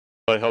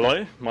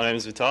Hello, my name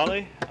is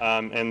Vitaly,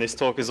 and this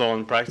talk is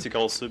on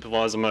practical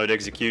supervisor mode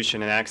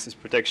execution and access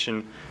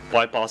protection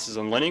bypasses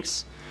on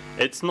Linux.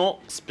 It's not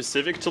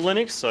specific to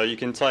Linux, so you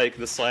can take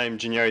the same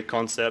generic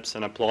concepts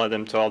and apply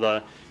them to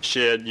other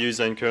shared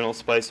user and kernel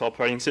space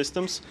operating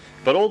systems,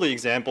 but all the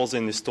examples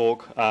in this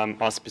talk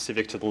are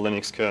specific to the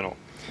Linux kernel.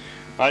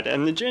 Right,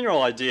 and the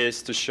general idea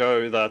is to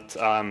show that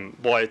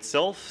by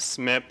itself,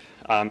 Smep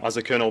as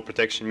a kernel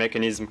protection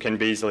mechanism can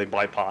be easily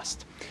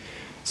bypassed.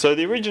 So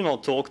the original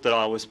talk that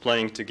I was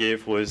planning to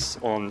give was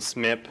on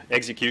Smep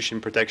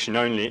execution protection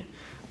only,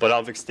 but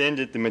I've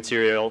extended the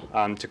material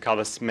to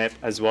cover Smep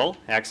as well,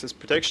 access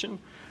protection.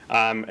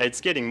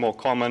 It's getting more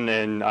common,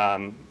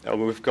 and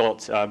we've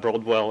got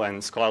Broadwell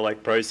and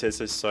Skylake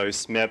processors, so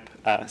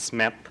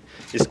Smep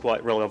is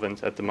quite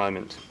relevant at the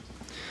moment.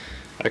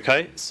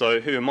 Okay, so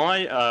who am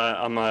I?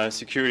 I'm a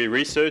security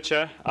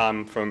researcher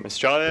from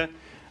Australia.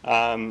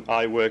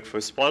 I work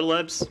for Spider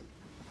Labs.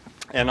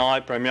 And I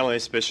primarily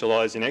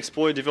specialize in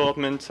exploit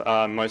development,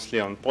 mostly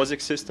on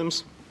POSIX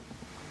systems.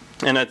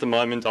 And at the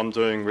moment, I'm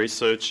doing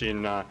research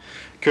in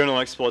kernel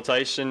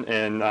exploitation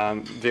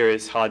and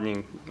various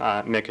hardening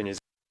mechanisms.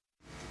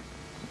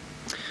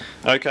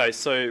 Okay,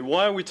 so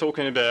why are we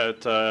talking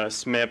about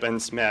Smep and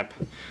Smep?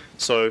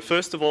 So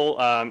first of all,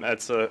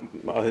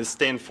 it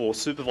stands for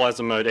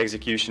Supervisor Mode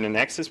Execution and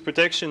Access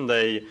Protection.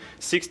 They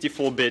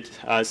 64-bit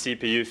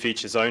CPU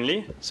features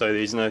only, so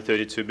there's no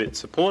 32-bit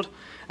support.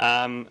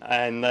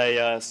 And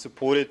they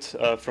support it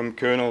from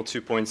kernel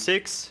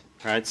 2.6,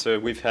 right? So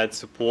we've had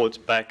support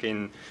back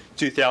in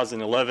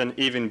 2011,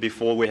 even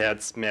before we had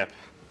Smep,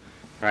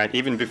 right?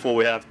 Even before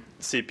we have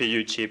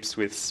CPU chips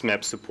with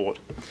Smep support.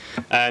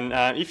 And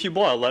if you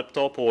buy a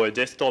laptop or a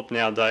desktop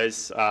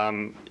nowadays,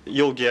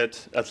 you'll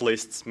get at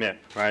least Smep,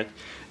 right?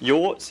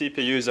 Your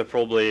CPUs are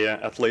probably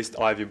at least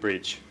Ivy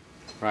Bridge,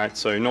 right?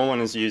 So no one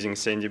is using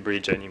Sandy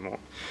Bridge anymore.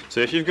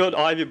 So if you've got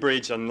Ivy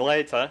Bridge and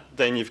later,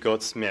 then you've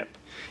got Smep.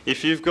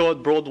 If you've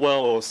got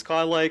Broadwell or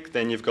Skylake,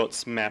 then you've got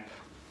Smep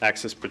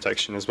access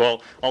protection as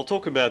well. I'll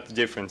talk about the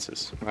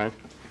differences, right?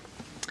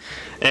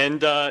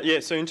 And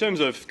so in terms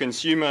of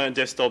consumer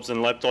desktops and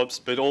laptops,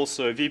 but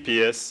also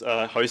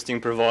VPS hosting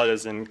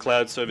providers and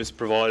cloud service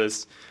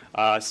providers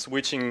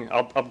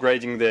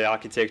upgrading their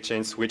architecture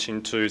and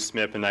switching to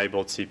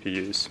Smep-enabled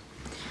CPUs.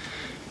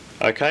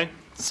 Okay,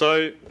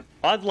 so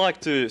I'd like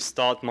to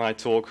start my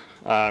talk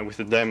with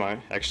a demo,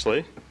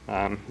 actually.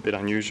 A bit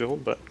unusual,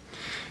 but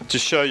to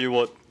show you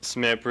what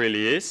Smep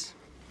really is.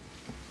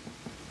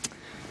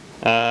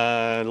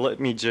 Let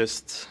me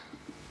just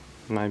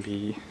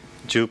maybe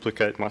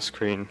duplicate my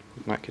screen,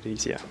 make it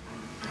easier.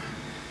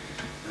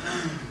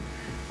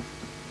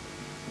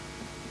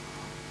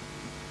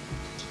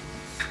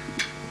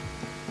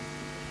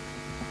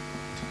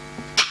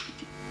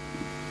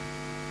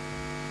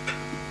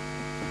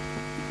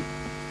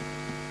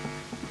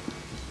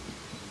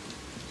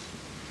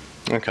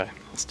 Okay,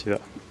 let's do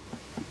that.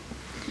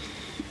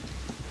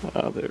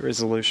 The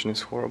resolution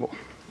is horrible.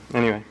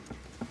 Anyway.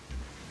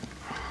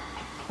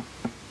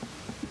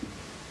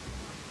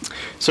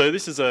 So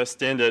this is a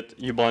standard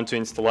Ubuntu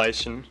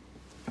installation.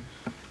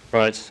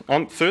 Right.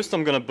 First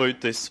I'm going to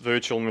boot this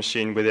virtual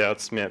machine without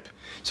Smep.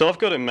 So I've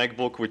got a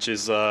MacBook which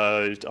is,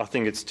 I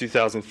think it's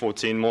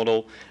 2014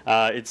 model.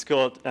 It's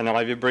got an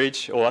Ivy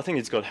Bridge, or I think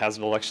it's got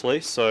Haswell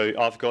actually. So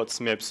I've got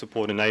Smep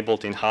support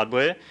enabled in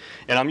hardware.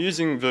 And I'm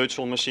using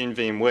virtual machine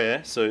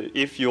VMware. So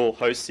if your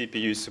host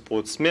CPU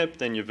supports Smep,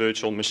 then your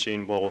virtual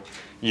machine will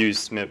use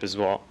Smep as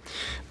well.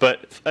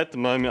 But at the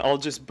moment, I'll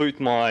just boot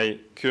my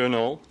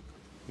kernel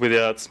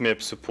without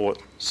Smep support.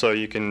 So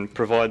you can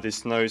provide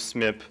this no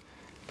Smep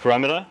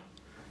parameter.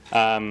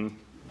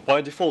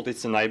 By default,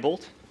 it's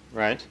enabled,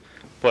 right?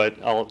 But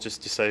I'll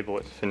just disable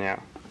it for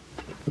now.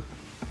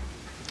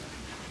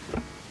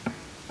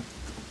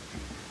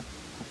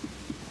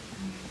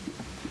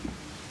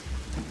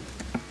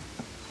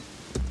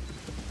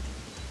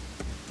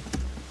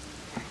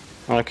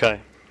 Okay.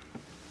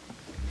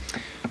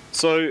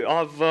 So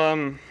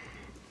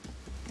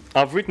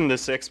I've written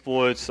this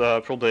exploit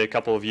probably a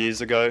couple of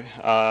years ago.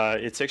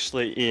 It's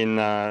actually in,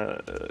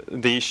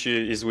 the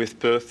issue is with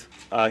perf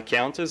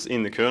counters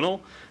in the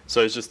kernel.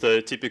 So it's just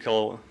a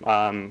typical,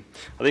 I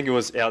think it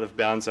was out of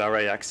bounds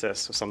array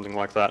access or something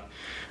like that,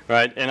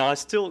 right? And I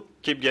still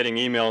keep getting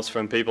emails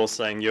from people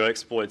saying your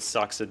exploit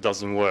sucks, it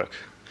doesn't work,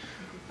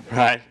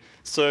 right?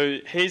 So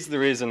here's the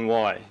reason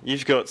why.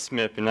 You've got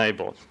Smep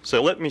enabled.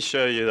 So let me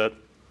show you that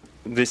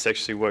this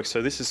actually works.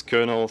 So this is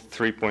kernel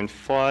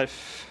 3.5.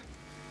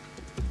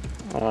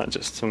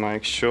 Just to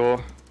make sure,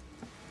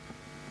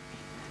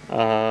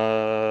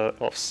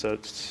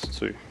 offset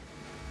 2.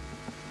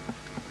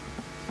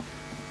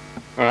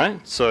 All right,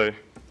 so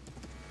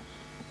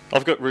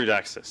I've got root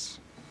access.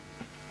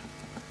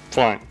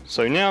 Fine.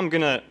 So now I'm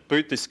going to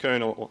boot this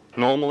kernel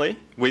normally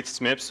with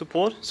Smep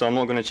support, so I'm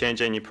not going to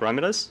change any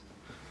parameters.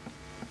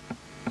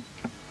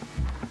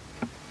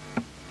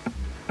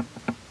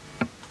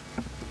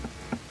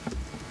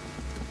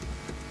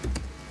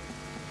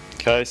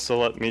 Okay, so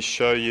let me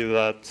show you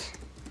that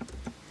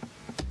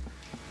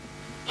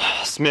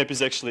Smep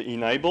is actually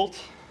enabled.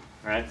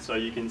 right? So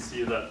you can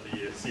see that the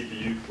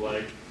CPU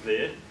flag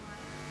there.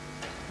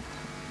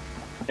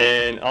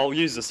 And I'll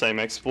use the same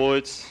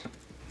exploit.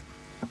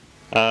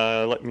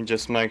 Let me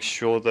just make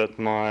sure that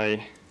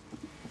my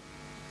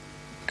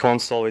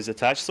console is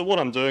attached. So what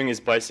I'm doing is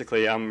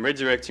basically I'm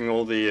redirecting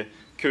all the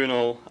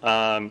kernel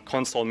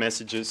console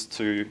messages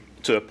to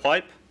a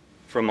pipe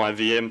from my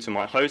VM to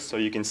my host, so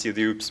you can see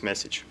the oops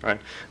message, right?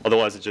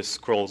 Otherwise it just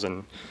scrolls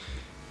and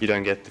you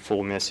don't get the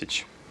full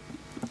message.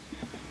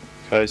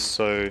 Okay,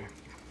 so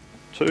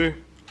 2.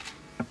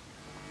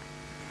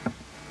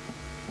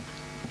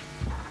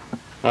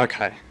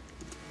 Okay,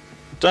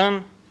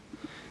 done.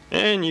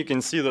 And you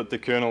can see that the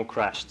kernel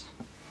crashed,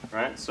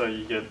 right? So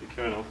you get the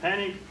kernel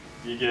panic,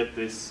 you get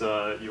this,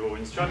 your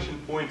instruction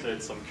pointer,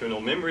 some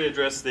kernel memory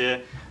address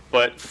there,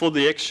 but for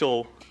the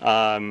actual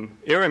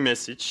error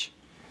message,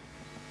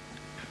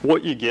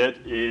 what you get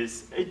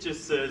is, it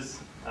just says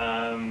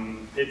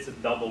it's a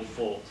double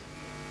fault.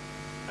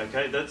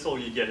 Okay, that's all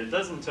you get. It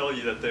doesn't tell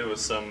you that there was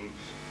some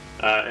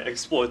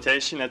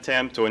exploitation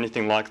attempt or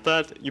anything like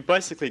that. You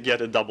basically get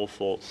a double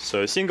fault.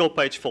 So a single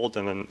page fault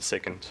and then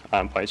second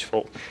page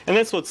fault. And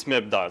that's what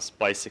Smep does,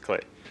 basically.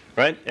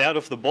 Right? Out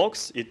of the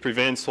box, it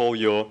prevents all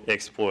your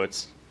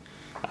exploits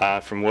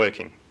from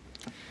working.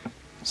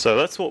 So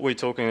that's what we're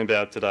talking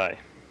about today.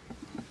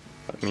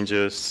 Let me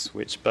just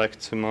switch back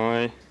to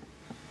my...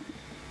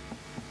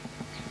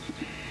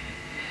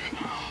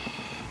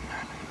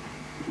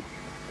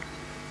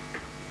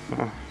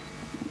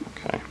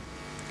 Okay.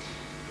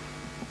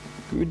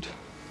 Good.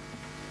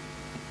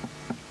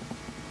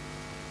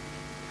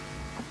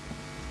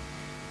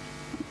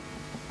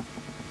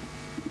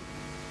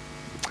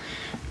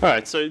 All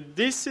right, so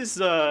this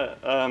is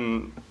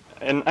an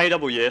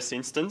AWS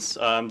instance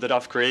that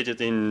I've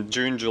created in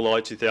June, July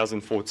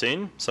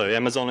 2014, so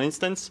Amazon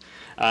instance.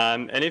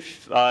 And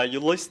if you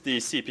list the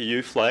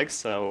CPU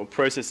flags or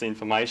processor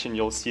information,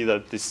 you'll see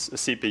that this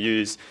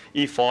CPU is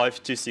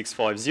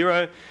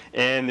E52650,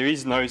 and there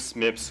is no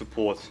Smep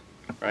support,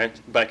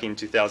 right, back in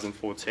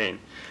 2014.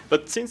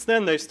 But since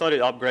then, they've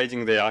started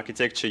upgrading their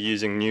architecture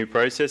using new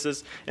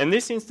processors, and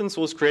this instance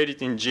was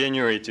created in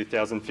January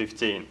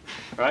 2015,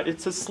 right?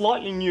 It's a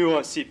slightly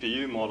newer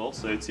CPU model,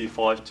 so it's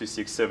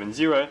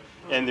E52670,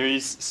 and there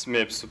is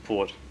Smep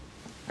support,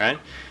 right?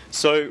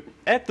 So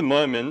at the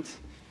moment,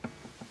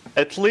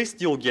 at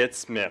least you'll get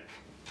Smep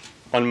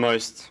on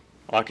most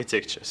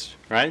architectures,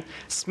 right?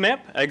 Smep,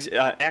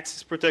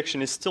 access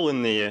protection, is still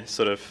in the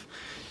sort of,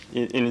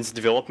 in its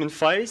development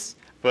phase,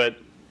 but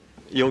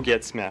you'll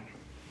get Smep.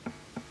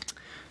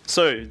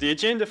 So the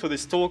agenda for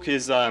this talk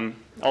is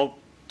I'll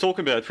talk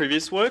about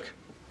previous work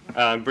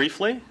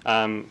briefly,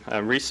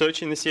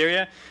 research in this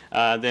area.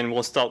 Then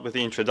we'll start with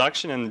the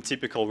introduction and the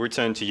typical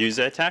return to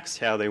user attacks,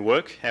 how they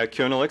work, how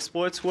kernel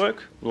exploits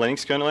work,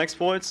 Linux kernel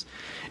exploits.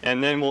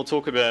 And then we'll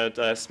talk about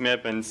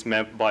Smep and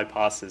Smep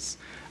bypasses.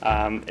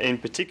 In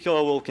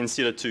particular, we'll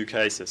consider 2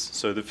 cases.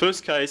 So the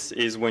first case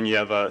is when you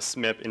have a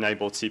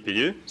Smep-enabled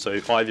CPU, so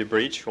either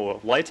breach or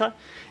later,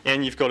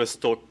 and you've got a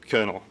stock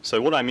kernel.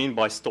 So what I mean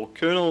by stock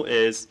kernel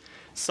is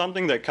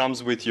something that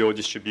comes with your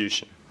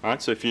distribution. Right?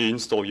 So if you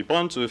install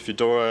Ubuntu,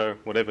 Fedora,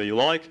 whatever you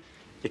like,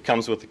 it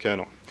comes with the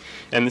kernel.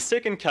 And the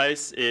second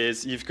case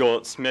is you've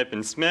got Smep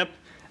and Smep,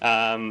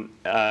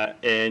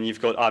 and you've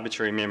got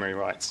arbitrary memory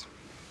rights.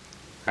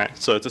 Right?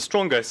 So it's a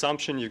stronger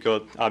assumption. You've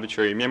got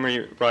arbitrary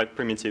memory right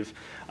primitive,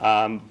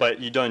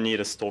 but you don't need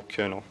a stock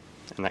kernel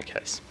in that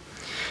case.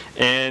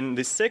 And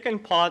the second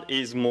part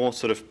is more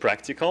sort of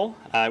practical,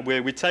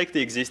 where we take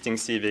the existing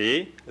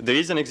CVE, there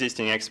is an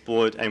existing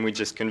exploit, and we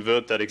just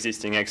convert that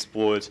existing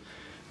exploit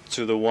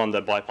to the one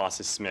that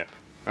bypasses Smep,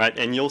 right?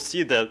 And you'll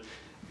see that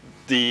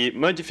the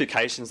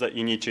modifications that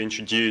you need to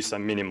introduce are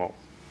minimal,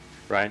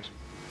 right?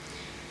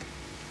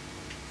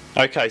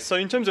 Okay, so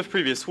in terms of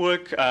previous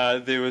work,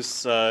 there was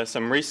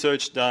some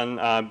research done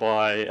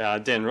by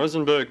Dan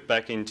Rosenberg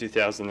back in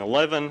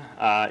 2011,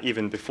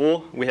 even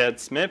before we had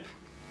Smep.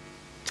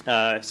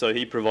 So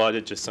he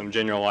provided just some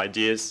general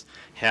ideas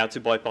how to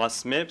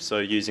bypass Smep, so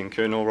using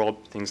kernel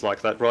rob, things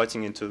like that,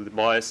 writing into the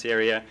BIOS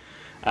area.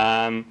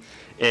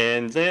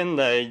 And then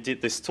they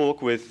did this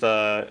talk with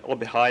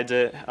Obi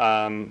Heide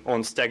on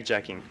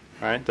stackjacking,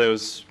 right? That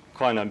was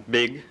kind of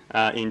big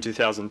in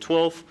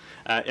 2012.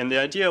 And the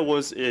idea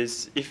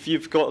is if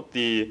you've got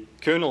the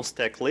kernel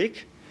stack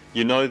leak,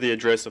 you know the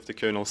address of the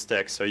kernel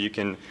stack, so you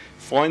can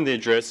find the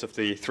address of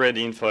the thread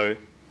info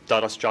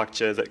data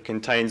structure that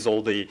contains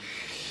all the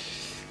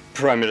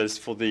parameters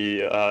for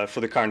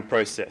the current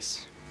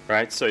process,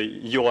 right? So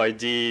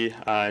UID,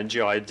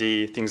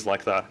 GID, things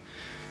like that.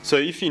 So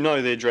if you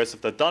know the address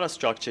of the data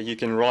structure, you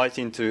can write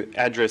into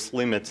address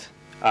limit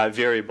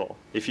variable.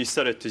 If you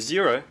set it to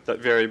 0, that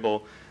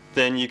variable,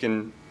 then you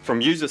can,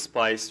 from user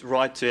space,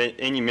 write to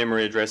any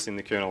memory address in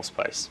the kernel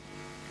space,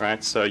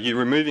 right? So you're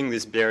removing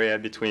this barrier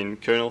between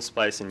kernel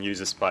space and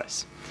user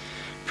space.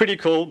 Pretty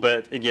cool,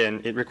 but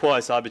again, it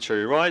requires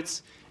arbitrary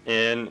writes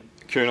and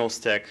kernel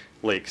stack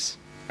leaks,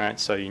 right?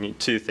 So you need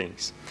 2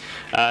 things.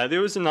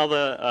 There was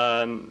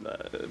another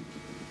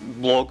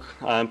blog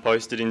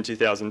posted in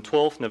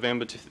 2012,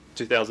 November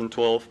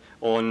 2012,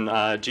 on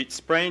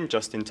JIT's-Brain,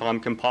 just-in-time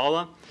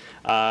compiler.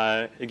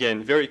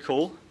 Again, very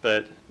cool,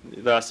 but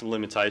there are some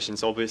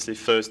limitations. Obviously,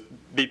 first,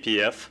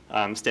 BPF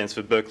stands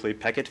for Berkeley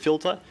Packet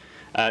Filter.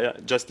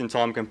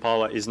 Just-in-time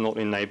compiler is not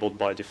enabled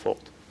by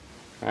default.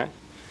 Right?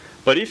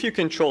 But if you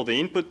control the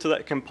input to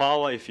that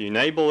compiler, if you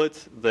enable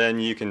it,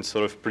 then you can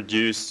sort of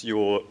produce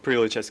your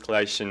privilege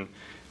escalation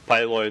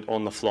payload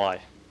on the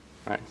fly,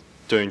 right?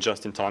 Doing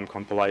just-in-time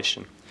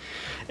compilation.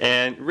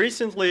 And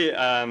recently,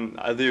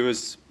 there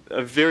was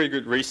a very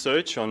good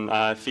research on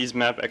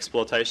FISMAP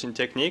exploitation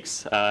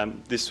techniques.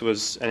 This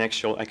was an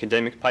actual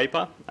academic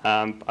paper.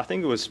 I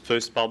think it was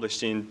first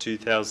published in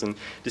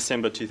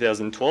December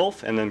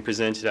 2012 and then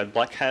presented at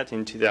Black Hat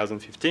in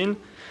 2015.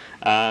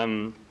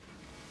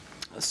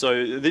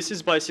 So this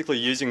is basically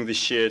using the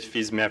shared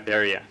FISMAP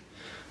area,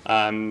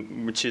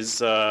 which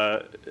is,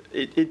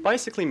 it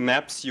basically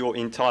maps your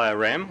entire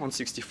RAM on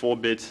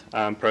 64-bit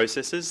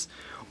processors,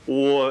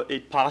 or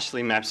it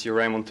partially maps your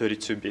RAM on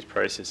 32-bit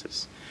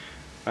processors,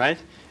 right?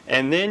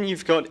 And then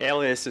you've got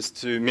aliases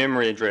to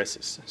memory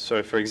addresses.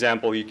 So for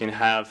example, you can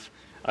have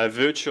a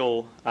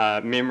virtual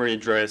memory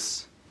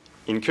address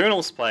in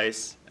kernel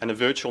space and a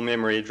virtual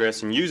memory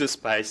address in user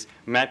space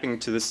mapping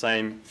to the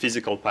same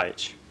physical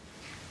page,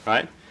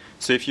 right?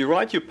 So if you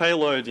write your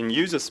payload in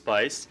user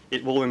space,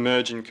 it will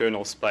emerge in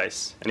kernel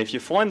space. And if you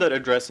find that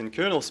address in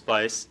kernel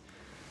space,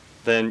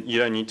 then you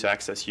don't need to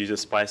access user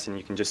space and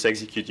you can just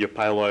execute your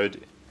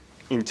payload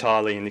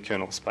entirely in the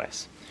kernel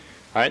space.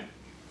 Right?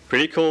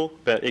 Pretty cool,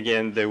 but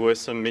again, there were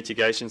some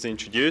mitigations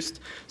introduced.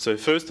 So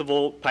first of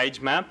all, page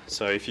map.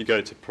 So if you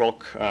go to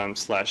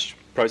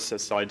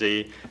proc/process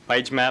ID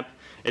page map,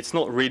 it's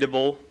not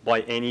readable by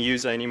any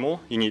user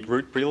anymore. You need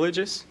root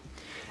privileges.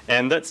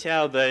 And that's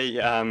how they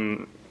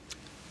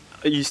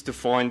used to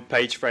find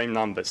page frame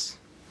numbers,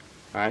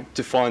 right,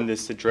 to find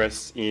this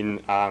address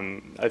in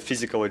a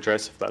physical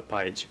address of that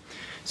page.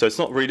 So it's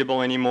not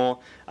readable anymore.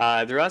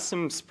 There are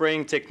some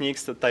spraying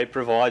techniques that they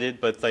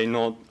provided, but they're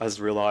not as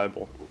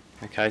reliable.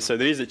 Okay, so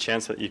there is a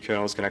chance that your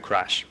kernel is going to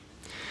crash.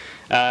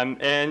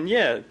 And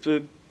yeah,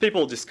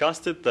 people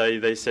discussed it.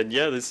 They said,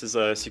 yeah, this is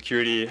a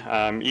security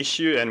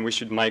issue, and we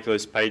should make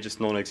those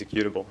pages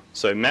non-executable.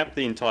 So map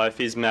the entire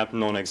FISMAP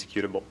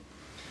non-executable.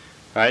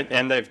 Right?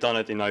 And they've done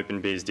it in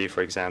OpenBSD,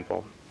 for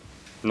example,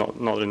 not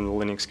in the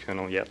Linux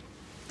kernel yet.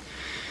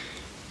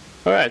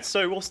 All right,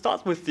 so we'll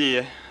start with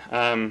the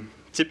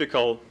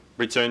typical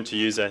return to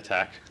user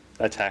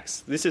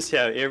attacks. This is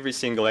how every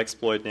single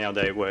exploit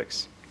nowadays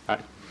works. Right?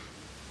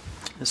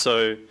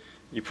 So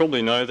you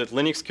probably know that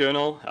Linux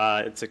kernel,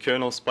 it's a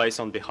kernel space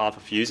on behalf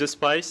of user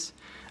space.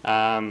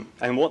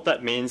 And what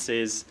that means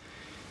is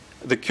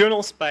the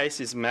kernel space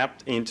is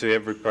mapped into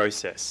every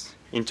process,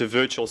 into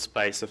virtual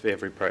space of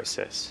every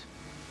process.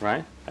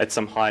 Right, at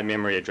some high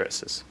memory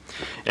addresses.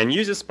 And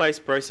user space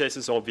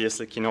processes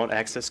obviously cannot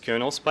access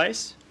kernel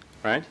space,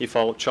 right? If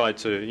I'll try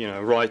to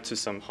write to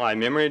some high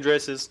memory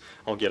addresses,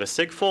 I'll get a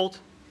seg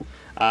fault.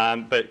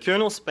 But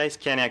kernel space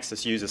can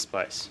access user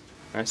space.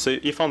 Right? So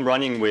if I'm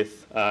running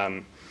with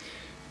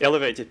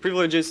elevated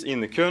privileges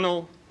in the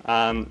kernel,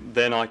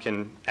 then I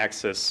can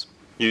access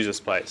user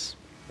space,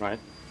 right?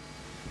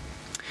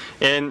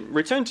 And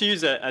return to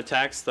user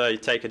attacks, they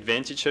take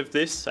advantage of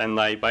this and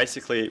they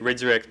basically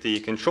redirect the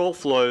control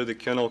flow, the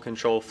kernel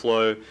control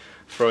flow,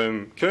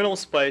 from kernel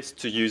space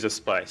to user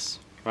space.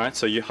 Right?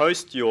 So you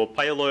host your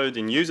payload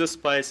in user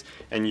space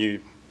and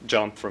you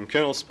jump from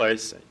kernel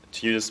space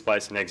to user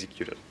space and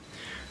execute it.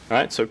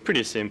 Right? So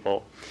pretty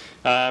simple.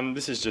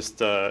 This is just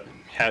how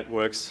it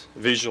works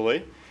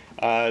visually.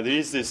 There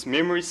is this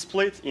memory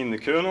split in the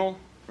kernel.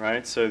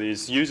 Right, so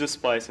there's user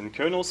space and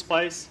kernel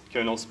space.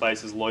 Kernel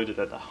space is loaded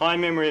at the high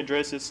memory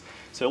addresses.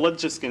 So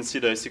let's just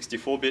consider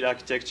 64-bit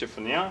architecture for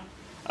now.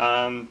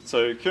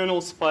 So kernel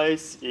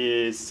space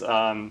is,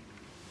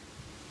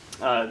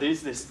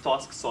 there's this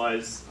task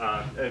size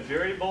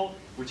variable,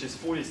 which is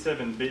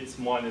 47 bits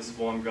minus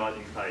one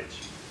guiding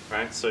page.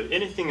 Right, so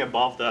anything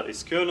above that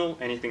is kernel,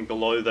 anything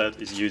below that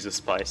is user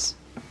space.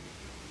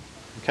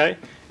 Okay,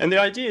 and the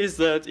idea is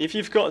that if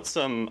you've got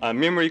some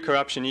memory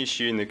corruption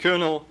issue in the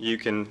kernel, you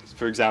can,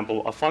 for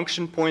example, a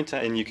function pointer,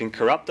 and you can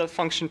corrupt that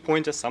function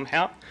pointer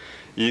somehow.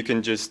 You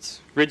can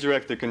just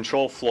redirect the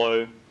control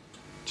flow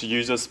to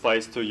user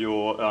space to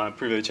your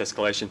privilege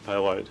escalation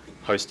payload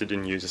hosted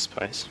in user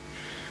space.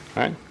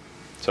 Right?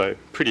 So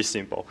pretty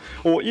simple.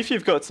 Or if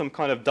you've got some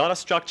kind of data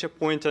structure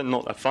pointer,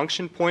 not a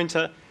function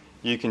pointer,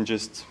 you can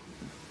just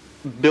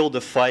build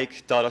a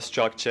fake data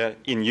structure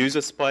in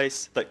user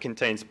space that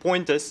contains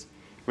pointers,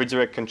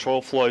 redirect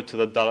control flow to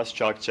the data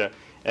structure,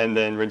 and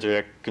then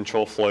redirect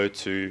control flow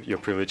to your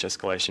privilege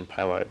escalation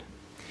payload.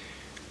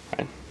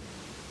 Right?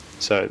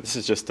 So this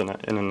is just in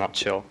a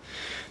nutshell.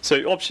 So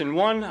option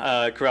one,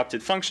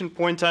 corrupted function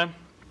pointer.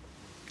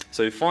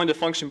 So you find a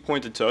function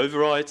pointer to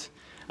overwrite,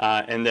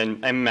 and then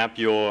mmap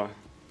your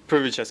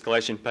privilege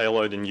escalation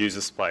payload in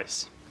user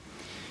space.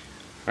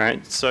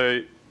 Right?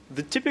 So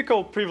the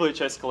typical privilege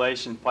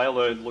escalation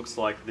payload looks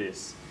like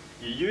this.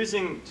 you're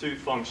using two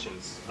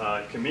functions,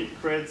 commit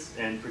creds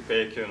and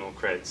prepare kernel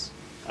creds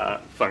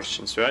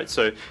functions, right?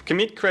 So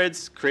commit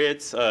creds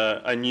creates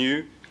a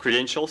new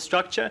credential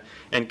structure,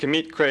 and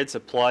commit creds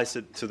applies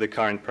it to the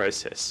current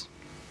process,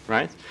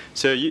 right?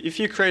 So if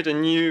you create a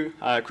new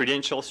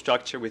credential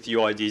structure with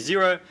UID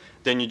 0,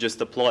 then you just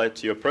apply it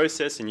to your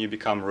process and you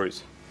become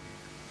root,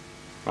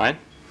 right?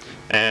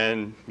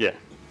 And yeah,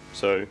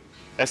 so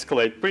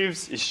escalate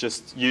privs is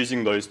just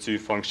using those two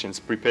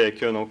functions. Prepare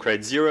kernel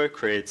cred 0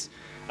 creates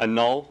a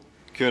null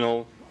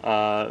kernel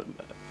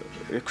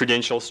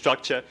credential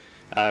structure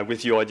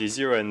with UID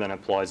 0 and then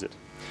applies it.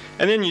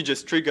 And then you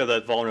just trigger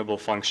that vulnerable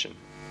function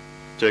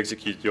to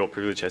execute your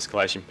privilege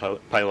escalation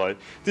payload.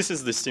 This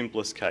is the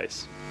simplest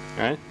case,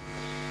 right?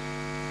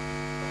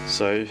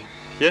 So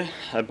yeah,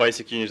 a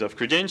basic unit of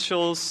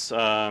credentials,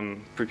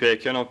 prepare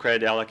kernel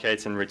cred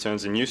allocates and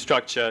returns a new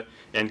structure,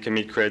 and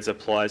commit creds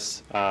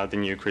applies the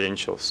new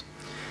credentials.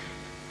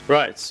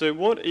 Right, so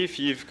what if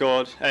you've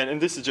got, and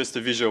this is just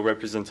a visual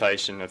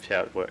representation of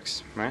how it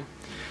works, right?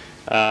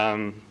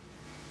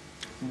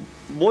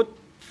 What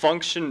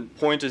function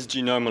pointers do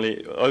you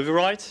normally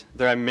overwrite?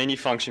 There are many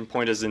function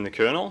pointers in the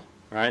kernel,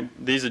 right?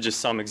 These are just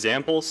some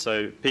examples,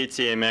 so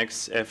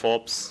ptmx,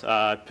 fops,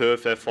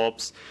 perf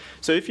fops.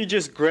 So if you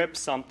just grep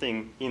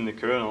something in the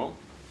kernel,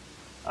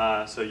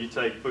 so you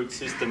take boot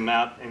system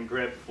map and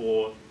grep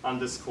for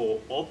underscore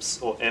ops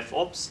or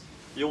fops,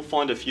 you'll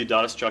find a few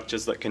data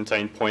structures that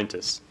contain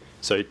pointers.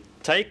 So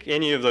take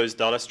any of those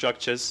data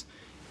structures,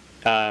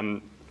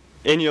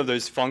 any of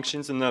those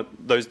functions in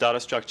those data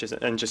structures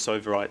and just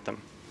overwrite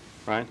them,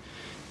 right?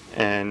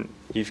 And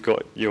you've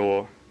got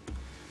your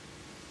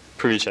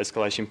privilege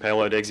escalation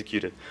payload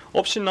executed.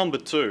 Option number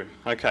 2,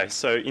 okay,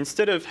 so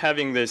instead of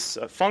having this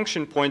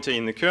function pointer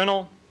in the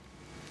kernel,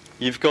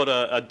 you've got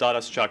a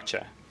data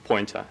structure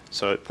pointer.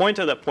 So a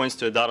pointer that points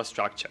to a data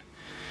structure.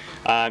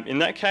 In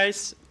that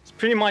case, it's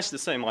pretty much the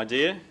same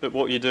idea, but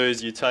what you do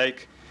is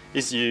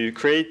you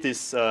create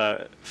this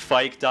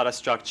fake data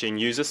structure in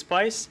user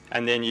space,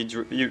 and then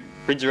you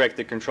redirect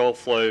the control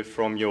flow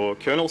from your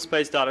kernel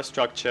space data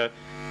structure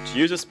to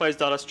user space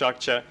data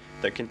structure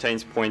that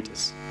contains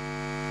pointers,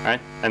 right?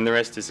 And the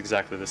rest is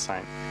exactly the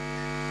same.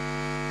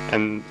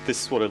 And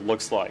this is what it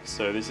looks like.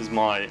 So this is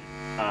my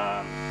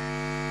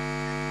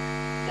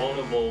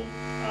vulnerable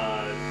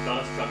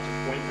data structure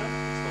pointer.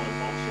 It's not a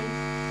function.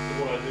 So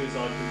what I do is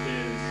I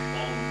prepare this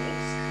vulnerable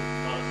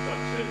data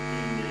structure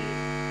in the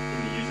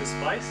user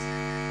space,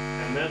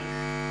 and that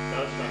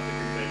data structure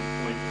contains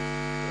pointers.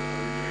 So I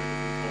redirect the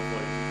control flow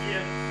to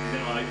here, and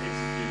then I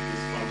execute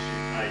this function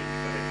A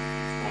that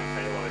executes my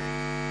payload.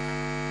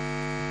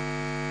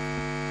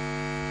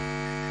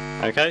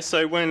 Okay,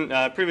 so when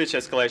privilege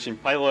escalation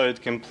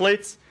payload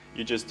completes,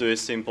 you just do a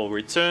simple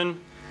return.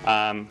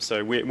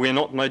 So we're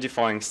not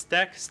modifying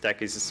stack.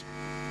 Stack is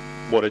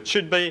what it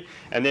should be,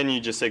 and then you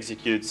just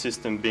execute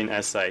system bin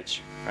sh,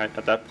 right,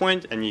 at that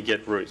point, and you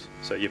get root.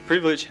 So your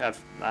privilege have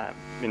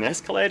been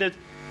escalated,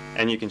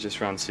 and you can just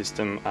run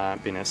system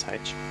bin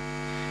sh,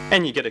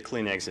 and you get a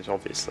clean exit,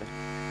 obviously.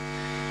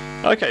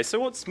 Okay, so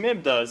what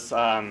Smep does,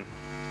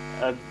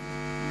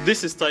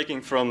 this is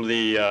taken from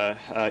the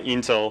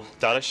Intel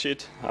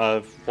datasheet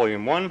of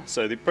Volume 1.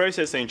 So the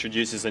processor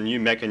introduces a new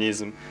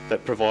mechanism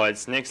that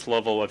provides next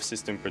level of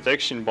system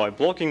protection by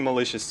blocking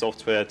malicious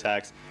software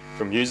attacks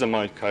from user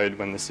mode code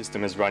when the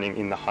system is running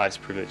in the highest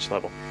privilege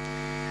level.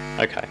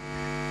 Okay.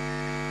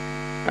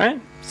 Right?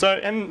 So,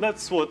 and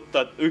that's what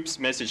that oops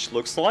message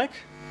looks like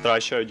that I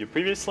showed you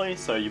previously.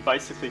 So you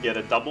basically get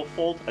a double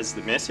fault as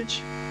the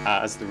message,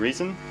 as the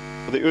reason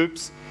for the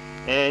oops.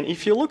 And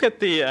if you look at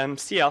the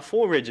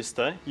CR4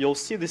 register, you'll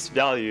see this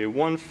value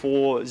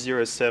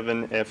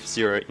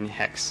 1407F0 in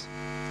hex.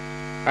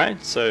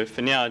 Right? So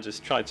for now,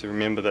 just try to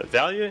remember that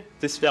value.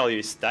 This value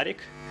is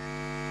static.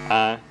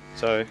 All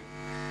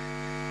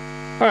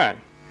right.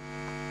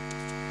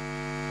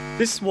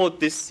 This is what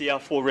this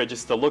CR4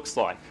 register looks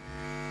like.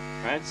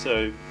 Right?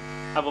 So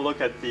have a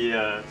look at the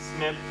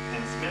Smep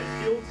and Smep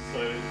fields. So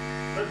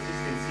let's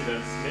just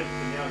consider Smep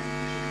for now as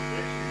official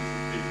protection. This is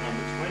bit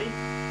number 20.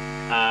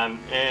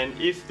 And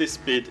if this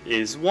bit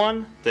is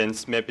 1, then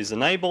Smep is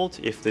enabled.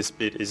 If this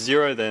bit is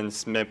 0, then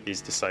Smep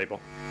is disabled.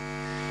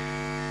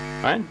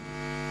 Right?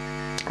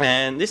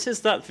 And this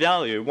is that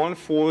value,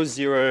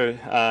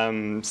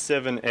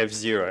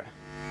 1407F0.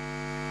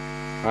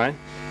 Right?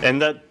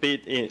 And that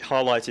bit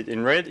highlighted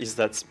in red is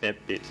that Smep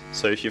bit.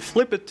 So if you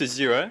flip it to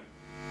 0,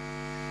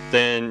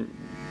 then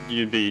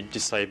you'd be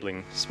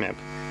disabling Smep.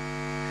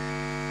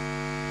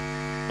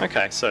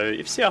 Okay, so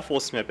if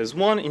CR4 Smep is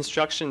 1,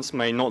 instructions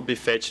may not be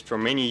fetched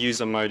from any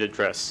user mode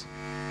address.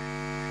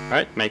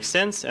 Right, makes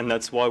sense, and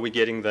that's why we're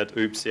getting that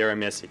oops error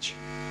message.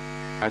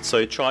 Right, so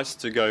it tries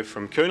to go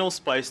from kernel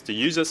space to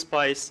user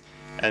space,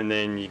 and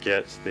then you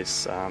get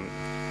this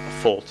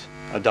fault,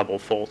 a double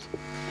fault.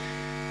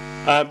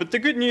 But the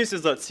good news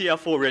is that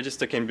CR4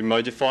 register can be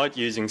modified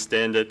using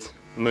standard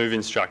move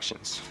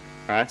instructions.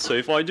 Right, so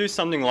if I do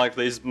something like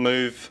this,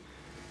 move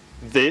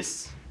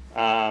this,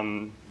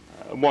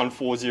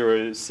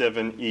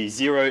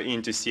 1407E0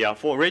 into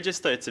CR4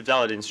 register. It's a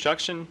valid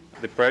instruction.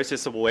 The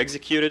processor will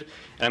execute it,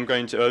 and I'm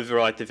going to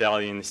overwrite the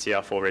value in the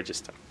CR4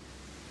 register.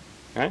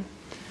 Okay?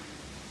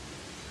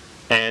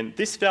 And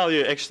this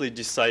value actually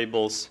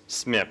disables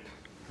Smep.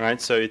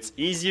 Right? So it's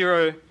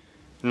E0,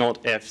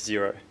 not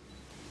F0.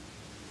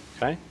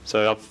 Okay?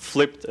 So I've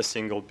flipped a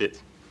single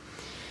bit.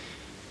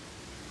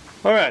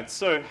 All right,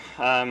 so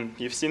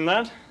you've seen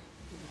that.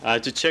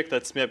 To check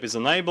that Smep is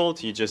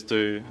enabled, you just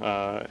do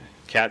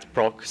cat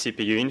proc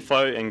CPU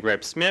info and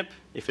grab Smep.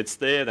 If it's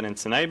there, then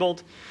it's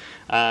enabled.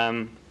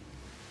 To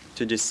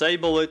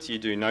disable it, you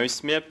do no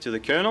Smep to the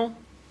kernel,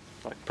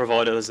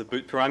 provide it as a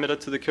boot parameter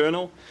to the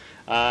kernel.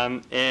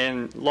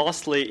 And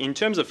lastly, in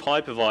terms of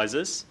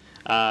hypervisors,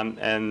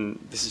 and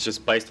this is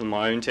just based on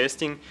my own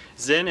testing,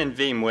 Zen and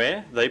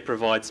VMware, they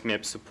provide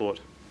Smep support.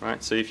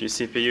 Right? So if your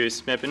CPU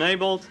is Smep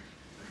enabled,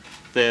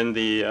 then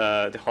the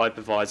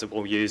hypervisor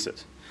will use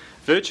it.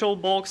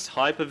 VirtualBox,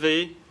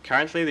 Hyper-V,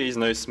 currently there is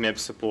no Smep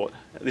support.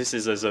 This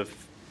is as of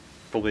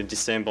probably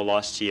December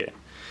last year.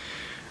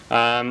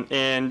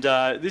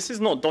 This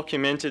is not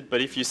documented, but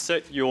if you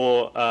set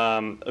your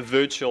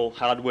virtual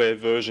hardware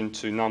version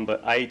to number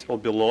 8 or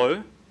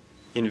below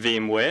in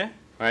VMware,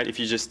 right, if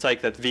you just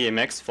take that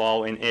VMX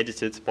file and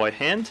edit it by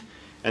hand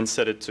and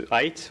set it to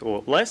 8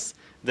 or less,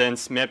 then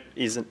Smep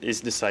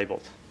is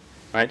disabled.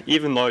 Right?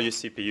 Even though your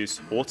CPU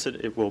supports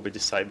it, it will be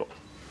disabled.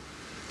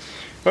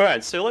 All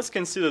right, so let's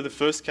consider the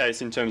first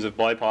case in terms of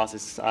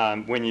bypasses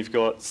when you've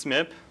got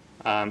Smep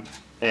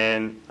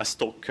and a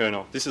stock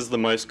kernel. This is the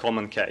most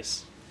common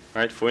case,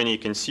 right, for any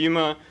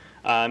consumer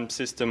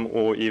system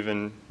or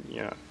even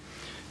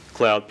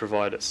cloud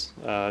providers,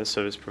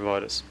 service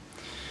providers.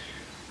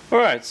 All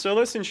right, so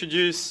let's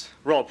introduce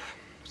ROP.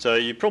 So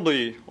you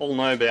probably all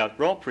know about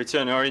ROP,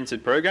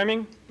 return-oriented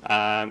programming.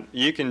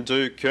 You can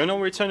do kernel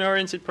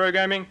return-oriented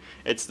programming.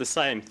 It's the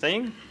same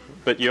thing,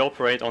 but you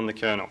operate on the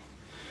kernel.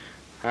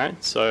 All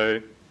right, so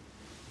I'm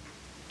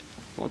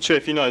not sure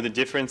if you know the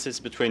differences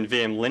between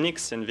VM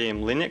Linux and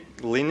VM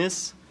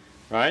Linux.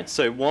 Right,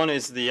 so one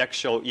is the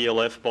actual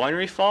ELF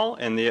binary file,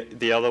 and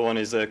the other one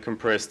is a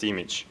compressed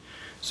image.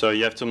 So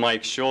you have to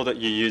make sure that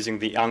you're using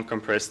the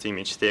uncompressed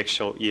image, the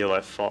actual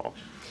ELF file.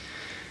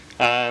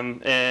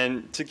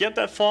 And to get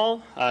that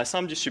file,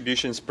 some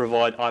distributions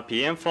provide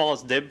IPM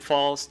files, deb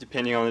files,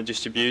 depending on the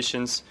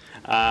distributions,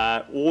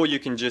 or you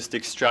can just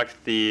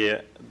extract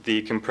the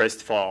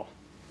compressed file.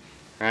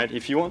 Right?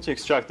 If you want to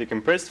extract the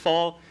compressed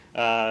file,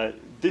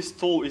 this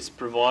tool is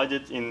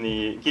provided in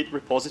the Git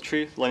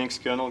repository, Linux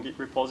kernel Git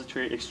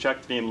repository,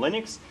 extract VM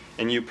Linux,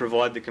 and you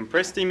provide the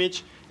compressed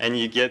image, and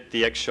you get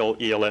the actual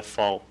ELF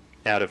file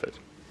out of it.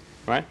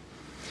 Right?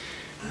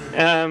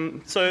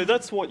 So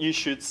that's what you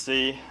should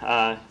see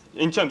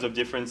in terms of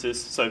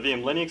differences. So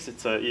VM Linux,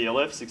 it's a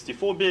ELF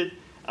 64-bit,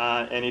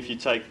 and if you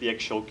take the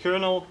actual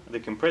kernel,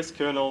 the compressed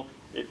kernel,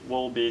 it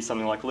will be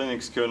something like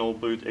Linux kernel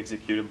boot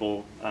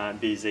executable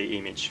BZ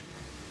image.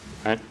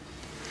 Right?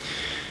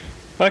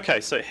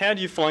 Okay, so how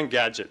do you find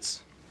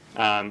gadgets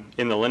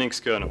in the Linux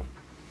kernel?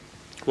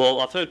 Well,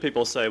 I've heard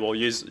people say, well,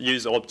 use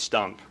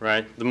objdump,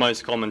 right? The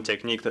most common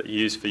technique that you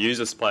use for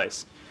user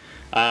space.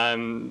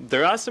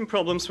 There are some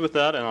problems with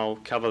that, and I'll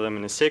cover them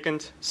in a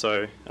second.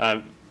 So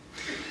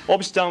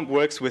objdump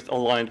works with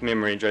aligned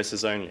memory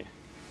addresses only.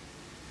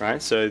 Right?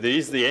 So there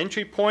is the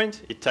entry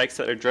point. It takes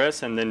that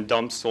address and then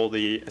dumps all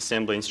the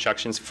assembly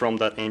instructions from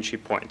that entry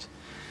point.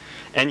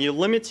 And you're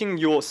limiting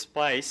your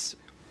space,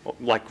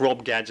 like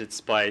ROP gadget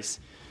space,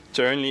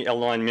 to only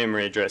aligned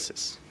memory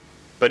addresses.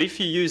 But if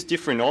you use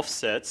different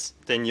offsets,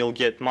 then you'll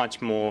get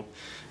much more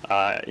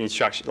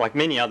instruction, like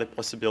many other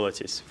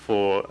possibilities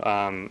for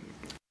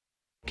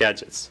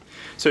gadgets.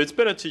 So it's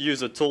better to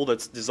use a tool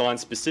that's designed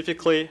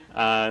specifically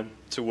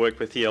to work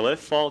with ELF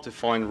file to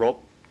find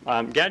ROP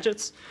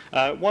gadgets.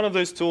 One of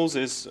those tools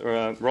is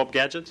ROP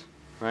gadget.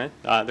 Right?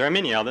 There are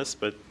many others,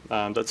 but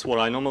that's what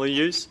I normally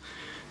use.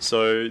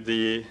 So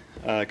the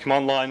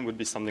command line would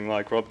be something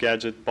like ROP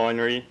gadget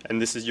binary, and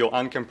this is your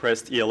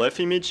uncompressed ELF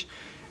image,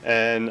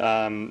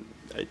 and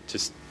it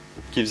just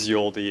gives you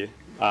all the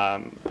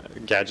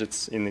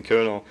gadgets in the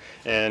kernel.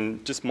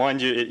 And just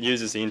mind you, it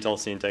uses the Intel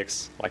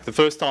syntax. Like the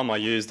first time I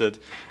used it,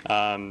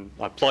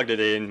 I plugged it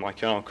in, my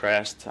kernel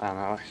crashed,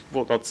 and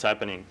what's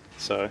happening?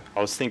 So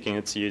I was thinking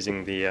it's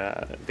using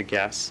the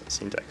gas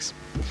syntax.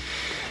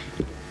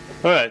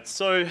 All right,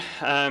 so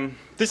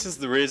this is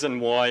the reason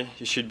why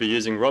you should be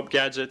using ROP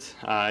gadget.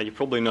 You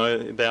probably know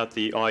about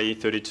the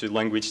IE32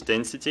 language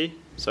density.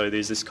 So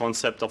there's this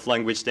concept of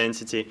language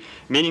density,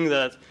 meaning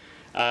that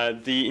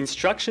the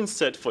instruction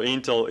set for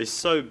Intel is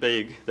so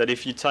big that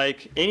if you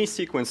take any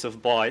sequence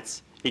of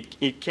bytes,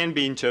 it can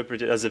be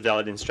interpreted as a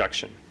valid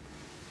instruction.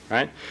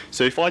 Right?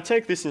 So if I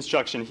take this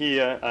instruction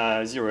here,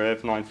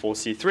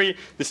 0F94C3,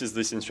 this is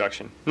this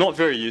instruction. Not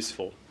very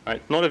useful.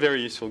 Right? Not a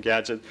very useful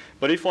gadget.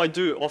 But if I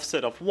do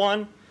offset of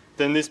 1,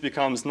 then this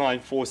becomes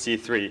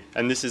 94C3,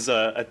 and this is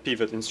a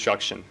pivot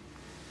instruction,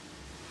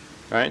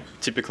 right?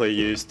 Typically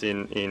used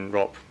in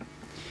ROP.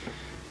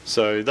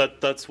 So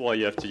that's why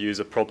you have to use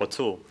a proper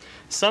tool.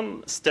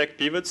 Some stack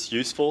pivots,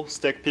 useful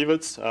stack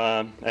pivots,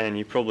 and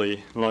you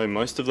probably know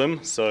most of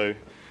them. So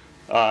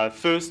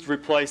first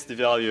replace the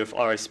value of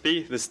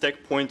RSP, the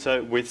stack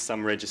pointer, with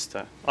some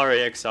register,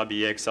 RAX,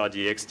 RBX,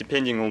 RDX,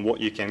 depending on what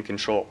you can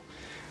control,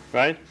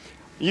 right?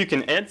 You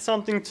can add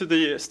something to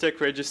the stack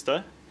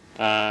register,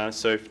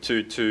 so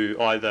to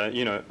either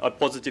a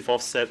positive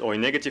offset or a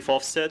negative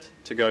offset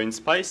to go in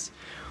space,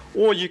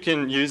 or you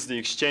can use the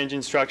exchange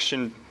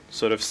instruction,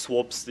 sort of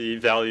swaps the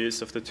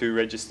values of the two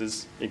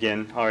registers,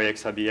 again,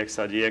 RAX, RBX,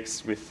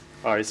 RDX with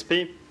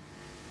RSP.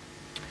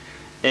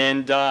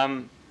 And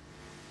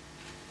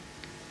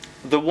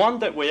the one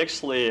that we're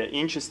actually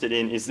interested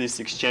in is this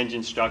exchange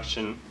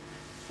instruction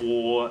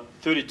for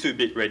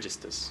 32-bit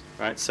registers,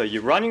 right? So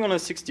you're running on a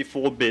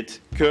 64-bit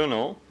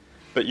kernel,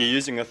 but you're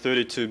using a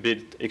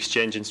 32-bit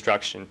exchange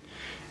instruction.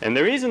 And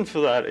the reason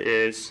for that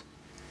is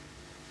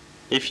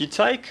if you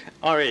take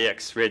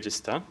RAX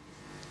register,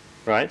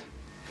 right?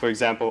 For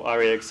example,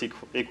 RAX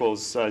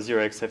equals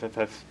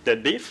 0xFFF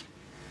deadbeef,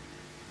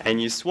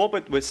 and you swap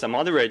it with some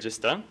other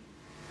register,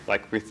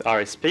 like with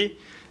RSP.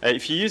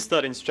 If you use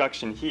that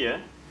instruction here,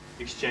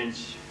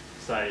 exchange,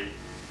 say,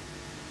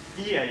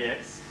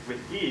 EAX with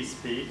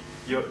ESP,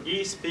 your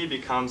ESP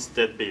becomes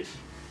deadbeef.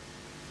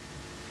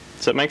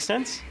 Does that make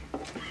sense?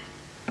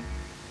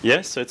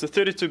 Yes, so it's a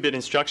 32-bit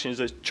instruction.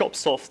 It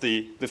chops off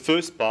the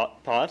first part,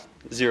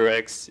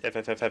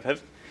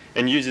 0xFFFF,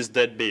 and uses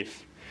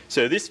deadbeef.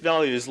 So this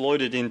value is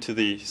loaded into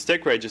the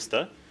stack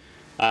register,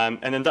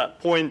 and at that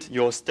point,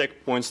 your stack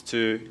points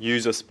to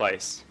user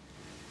space,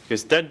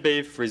 because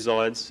deadbeef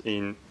resides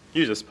in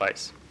user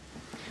space.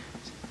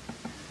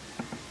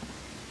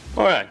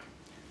 All right,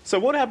 so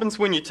what happens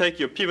when you take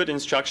your pivot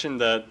instruction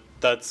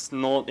that's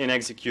not an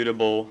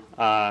executable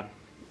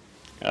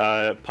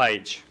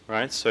page,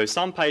 right? So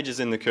some pages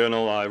in the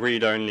kernel are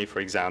read-only, for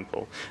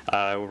example,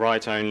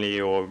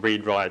 write-only or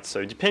read-write.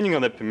 So depending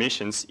on the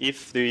permissions,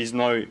 if there is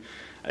no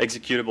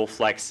executable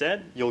flag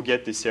set, you'll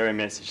get this error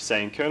message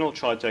saying kernel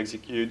tried to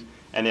execute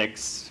an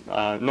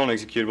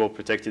non-executable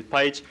protected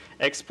page,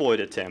 exploit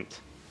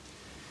attempt.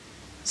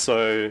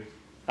 So,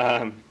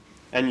 and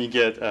you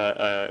get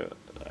a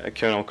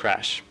kernel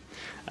crash.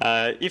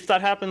 If that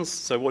happens,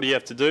 so what do you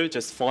have to do?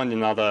 Just find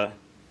another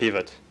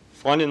pivot.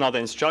 Find another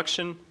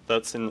instruction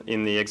that's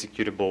in the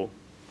executable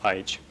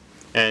page.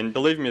 And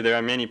believe me, there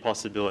are many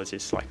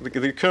possibilities. Like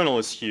the kernel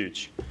is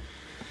huge.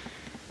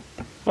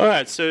 All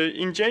right, so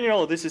in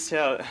general, this is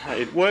how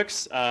it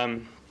works.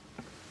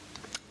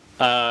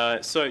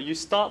 So you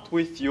start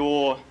with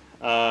your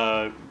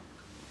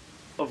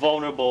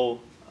vulnerable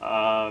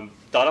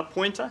data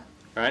pointer,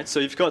 right?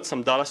 So you've got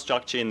some data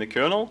structure in the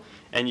kernel,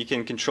 and you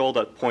can control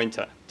that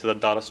pointer to the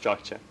data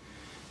structure.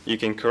 You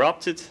can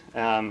corrupt it.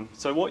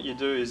 So what you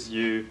do is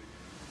you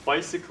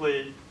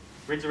basically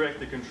redirect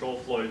the control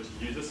flow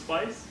to user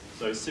space,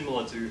 so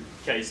similar to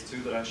case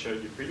 2 that I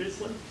showed you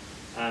previously.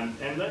 And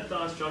that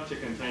data structure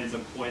contains a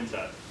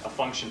pointer, a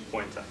function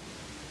pointer,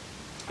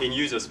 in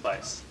user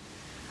space.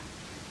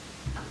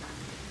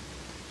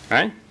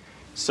 Right?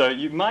 So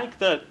you make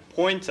that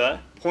pointer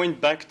point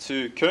back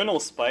to kernel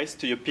space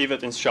to your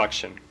pivot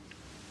instruction,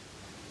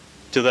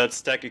 to that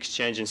stack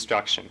exchange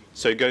instruction.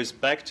 So it goes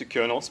back to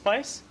kernel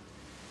space.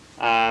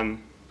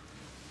 And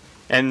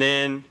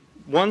then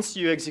once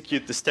you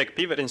execute the stack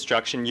pivot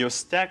instruction, your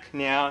stack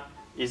now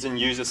is in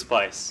user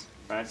space.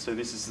 Right? So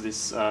this is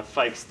this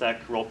fake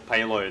stack ROP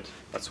payload.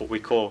 That's what we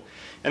call.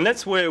 And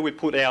that's where we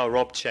put our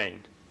ROP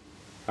chain.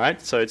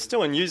 Right? So it's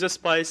still in user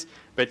space,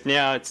 but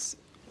now it's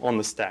on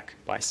the stack,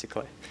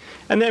 basically.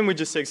 And then we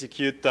just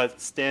execute that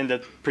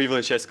standard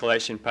privilege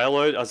escalation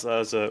payload as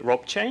a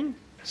ROP chain.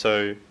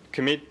 So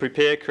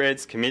prepare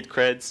creds, commit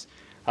creds,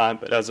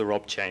 but as a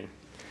ROP chain.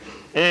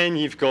 And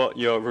you've got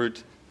your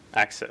root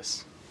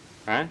access.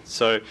 Right?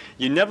 So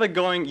you're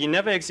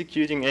never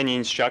executing any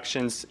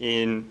instructions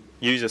in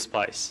user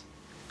space.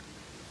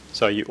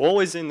 So you're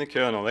always in the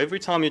kernel. Every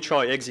time you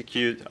try to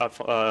execute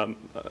an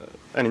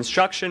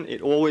instruction,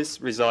 it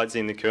always resides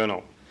in the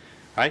kernel.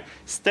 Right?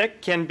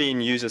 Stack can be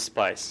in user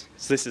space.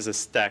 So this is a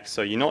stack.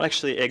 So you're not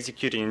actually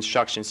executing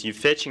instructions. You're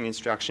fetching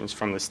instructions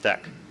from the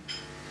stack.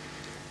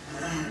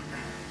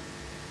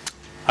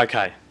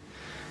 Okay.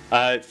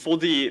 For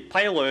the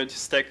payload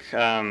stack,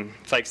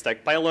 fake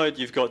stack payload,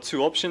 you've got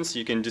two options.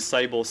 You can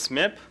disable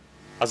Smep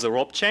as a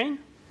ROP chain,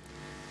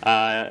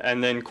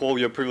 and then call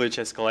your privilege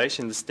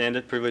escalation, the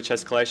standard privilege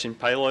escalation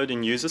payload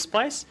in user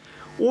space,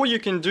 or you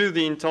can do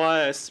the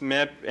entire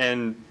Smep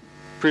and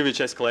privilege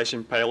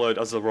escalation payload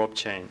as a ROP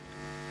chain.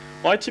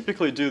 I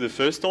typically do the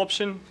first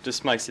option,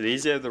 just makes it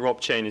easier. The ROP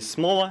chain is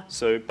smaller,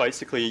 so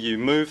basically you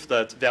move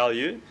that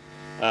value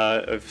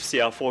of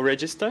CR4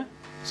 register.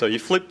 So you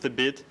flip the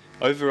bit,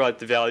 overwrite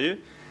the value,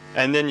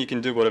 and then you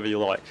can do whatever you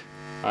like.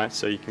 Right?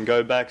 So you can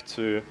go back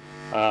to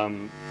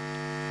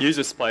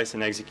user space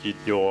and execute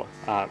your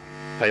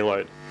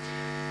payload.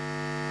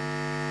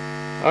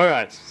 All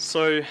right,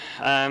 so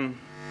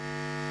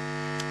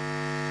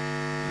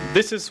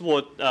this is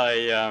what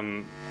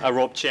a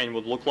ROP chain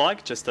would look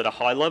like, just at a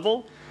high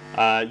level.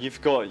 You've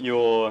got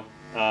your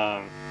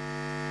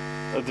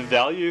the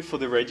value for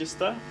the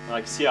register,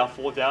 like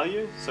CR4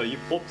 value. So you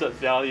pop that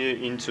value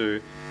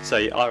into,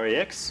 say,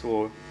 RAX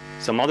or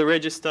some other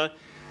register.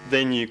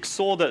 Then you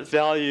XOR that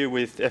value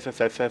with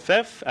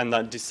FFFFF, and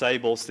that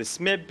disables the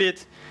Smep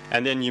bit.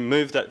 And then you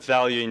move that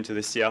value into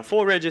the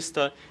CR4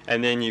 register,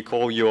 and then you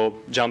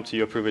jump to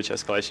your privilege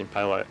escalation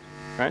payload.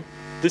 Right?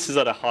 This is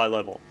at a high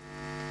level.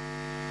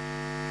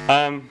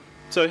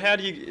 So how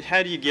do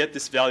you get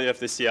this value of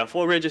the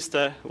CR4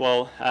 register?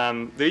 Well,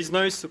 there is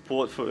no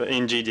support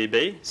in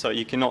GDB, so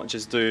you cannot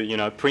just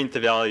do print the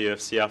value of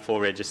CR4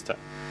 register.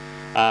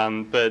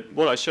 But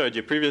what I showed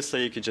you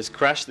previously, you could just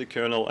crash the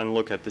kernel and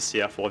look at the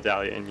CR4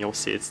 value, and you'll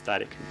see it's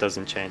static. It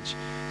doesn't change.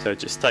 So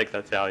just take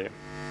that value.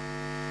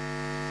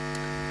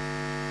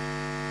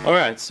 All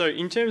right, so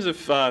in terms of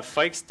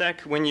fake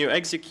stack, when you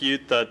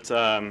execute that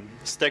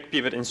stack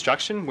pivot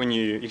instruction, when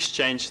you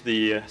exchange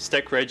the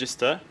stack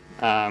register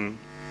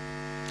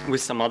with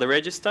some other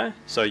register,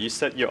 so you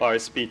set your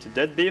RSP to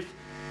deadbeef,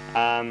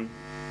 and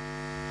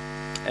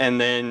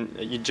then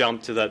you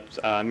jump to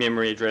that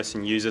memory address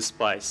in user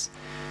space.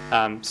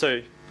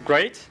 So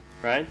great,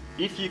 right?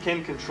 If you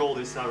can control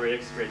this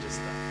RAX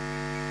register,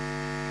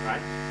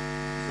 right?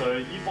 So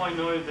if I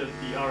know that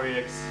the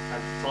RAX at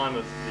the time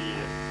of the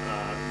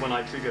when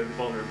I trigger the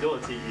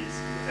vulnerability is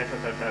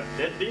FFFF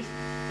deadbeef,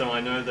 then I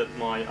know that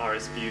my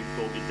RSP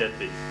will be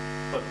deadbeef.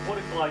 But what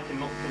if I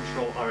cannot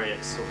control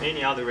RAX or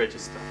any other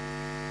register?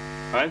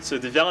 Right? So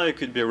the value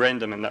could be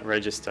random in that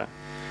register.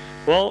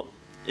 Well,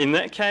 in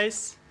that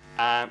case,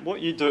 what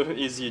you do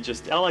is you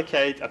just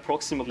allocate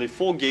approximately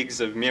 4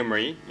 gigs of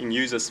memory in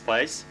user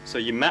space. So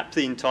you map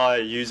the entire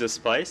user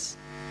space,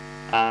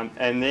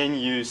 and then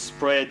you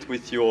spread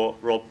with your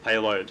ROB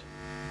payload.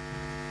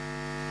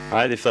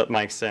 Right, if that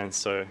makes sense.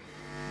 So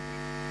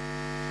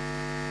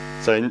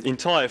an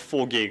entire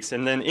 4 gigs,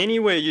 and then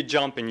anywhere you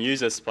jump in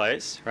user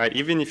space, right,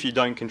 even if you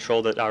don't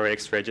control that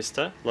RX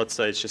register, let's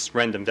say it's just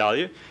random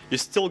value, you're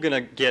still going to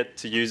get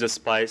to user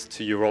space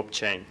to your ROB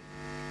chain.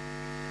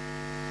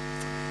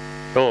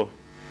 Cool.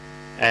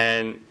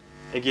 And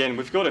again,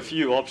 we've got a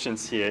few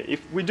options here.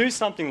 If we do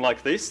something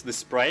like this, the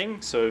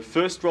spraying, so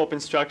first ROB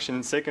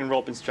instruction, second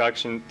ROB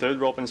instruction, third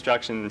ROB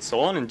instruction, and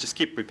so on, and just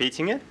keep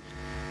repeating it,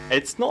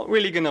 it's not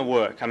really going to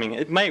work. I mean,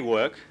 it may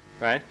work,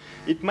 right?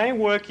 It may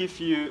work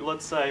if you,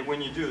 let's say,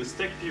 when you do the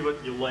stack pivot,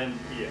 you land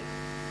here,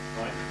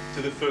 right,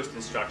 to the first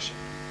instruction.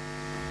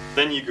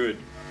 Then you're good,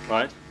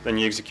 right? Then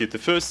you execute the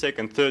first,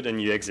 second, third,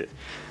 and you exit.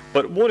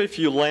 But what if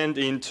you land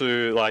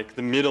into like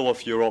the middle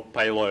of your ROB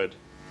payload?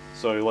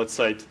 So let's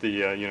say to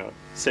the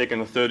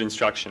second or third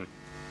instruction.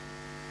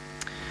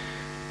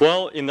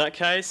 Well, in that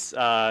case,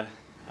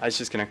 it's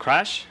just going to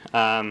crash.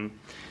 And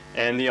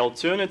the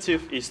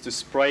alternative is to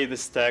spray the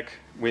stack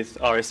with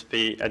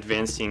RSP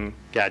advancing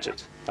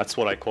gadget. That's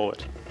what I call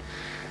it.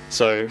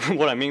 So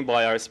what I mean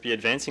by RSP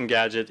advancing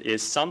gadget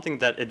is something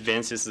that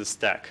advances the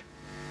stack.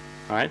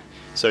 Right?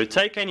 So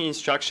take any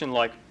instruction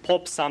like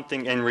pop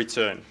something and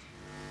return.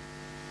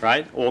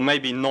 Right? Or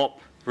maybe nop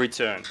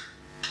return.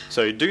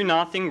 So do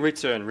nothing,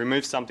 return,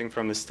 remove something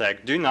from the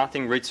stack. Do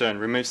nothing, return,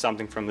 remove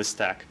something from the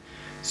stack.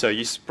 So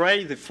you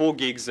spray the 4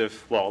 gigs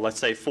of, well, let's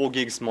say 4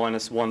 gigs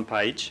minus 1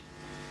 page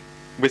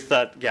with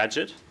that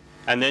gadget,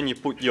 and then you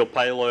put your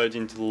payload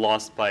into the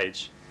last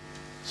page.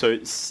 So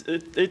it's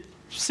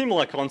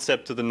similar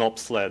concept to the NOP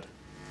sled,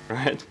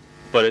 right?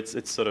 But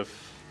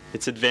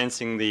it's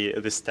advancing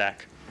the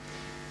stack.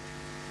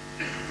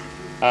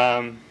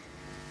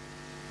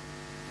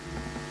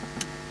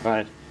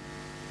 Right.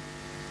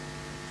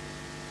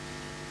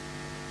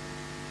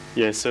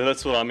 Yeah, so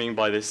that's what I mean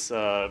by this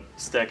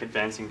stack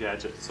advancing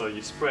gadget. So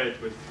you spray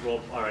it with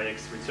ROB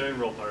RAX return,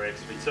 ROB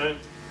RAX return,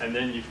 and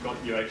then you've got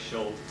your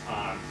actual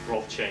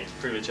ROB chain,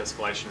 privilege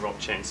escalation ROB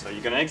chain. So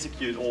you're going to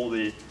execute all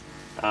the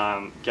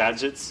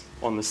gadgets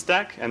on the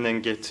stack and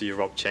then get to your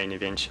ROB chain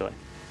eventually.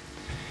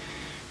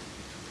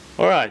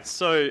 All right,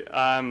 so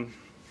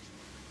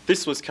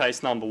this was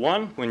case number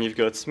 1 when you've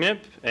got Smep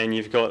and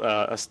you've got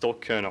a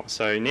stock kernel.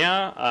 So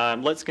now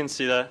let's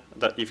consider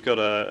that you've got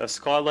a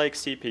Skylake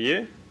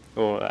CPU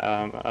or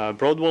a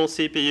Broadwell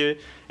CPU,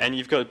 and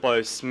you've got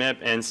both Smep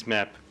and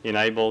Smep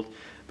enabled,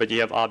 but you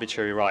have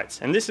arbitrary writes.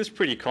 And this is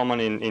pretty common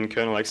in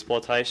kernel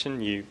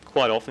exploitation. You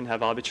quite often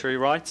have arbitrary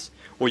writes,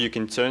 or you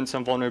can turn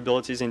some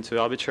vulnerabilities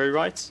into arbitrary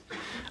writes.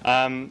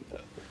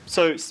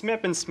 So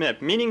Smep and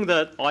Smep, meaning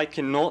that I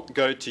cannot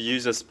go to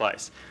user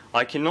space.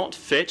 I cannot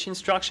fetch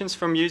instructions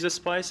from user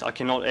space. I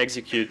cannot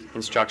execute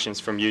instructions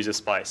from user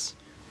space,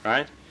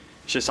 right?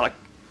 It's just I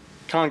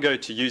can't go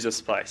to user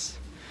space.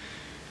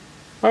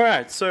 All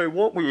right, so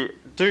what we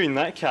do in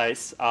that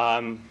case,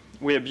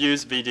 we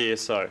abuse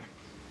VDSO.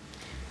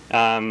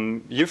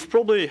 You've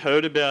probably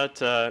heard about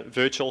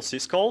virtual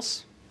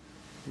syscalls,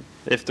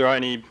 if there are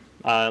any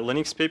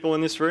Linux people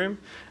in this room.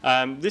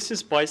 This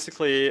is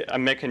basically a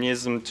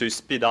mechanism to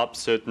speed up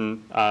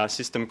certain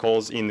system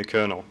calls in the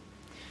kernel.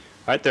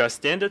 Right? There are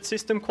standard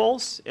system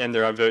calls and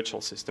there are virtual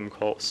system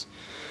calls.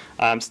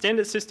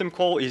 Standard system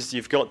call is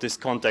you've got this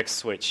context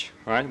switch,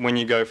 right? When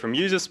you go from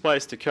user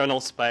space to kernel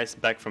space,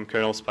 back from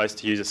kernel space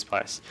to user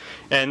space.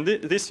 And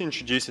this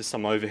introduces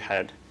some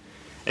overhead.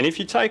 And if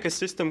you take a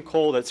system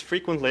call that's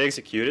frequently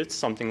executed,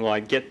 something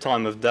like get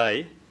time of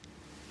day,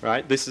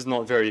 right, this is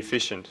not very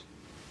efficient.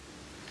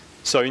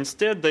 So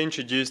instead, they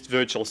introduced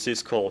virtual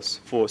syscalls.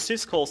 For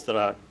syscalls that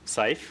are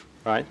safe,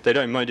 right, they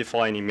don't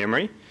modify any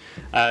memory.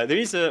 There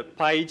is a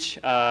page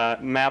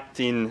mapped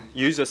in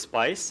user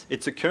space.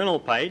 It's a kernel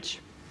page.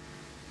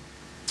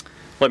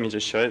 Let me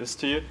just show this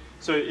to you.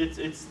 So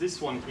it's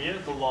this one here,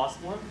 the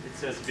last one. It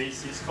says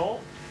vsyscall.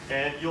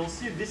 And you'll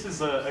see this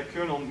is a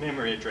kernel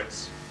memory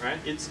address, right?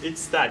 It's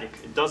static.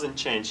 It doesn't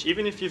change.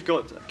 Even if you've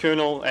got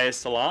kernel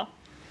ASLR,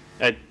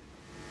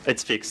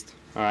 it's fixed,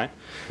 all right?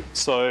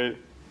 So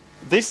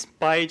this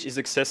page is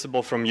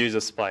accessible from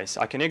user space.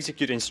 I can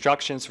execute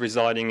instructions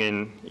residing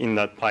in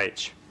that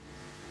page,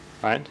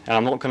 right? And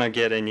I'm not going to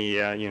get any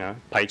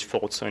page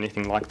faults or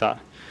anything like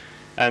that.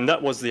 And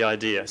that was the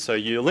idea. So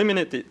you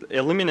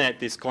eliminate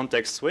this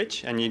context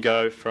switch, and you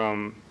go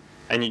from,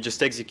 and you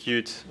just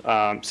execute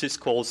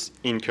syscalls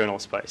in kernel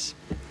space.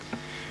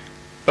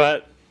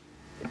 But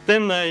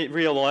then they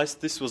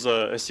realized this was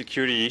a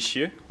security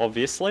issue,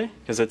 obviously,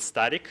 because it's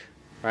static,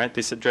 right?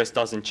 This address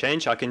doesn't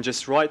change. I can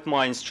just write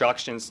my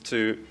instructions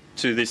to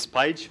this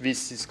page,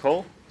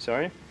 vsyscall,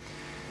 sorry.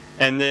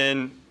 And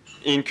then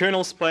in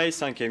kernel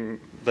space, I can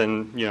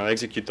then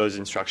execute those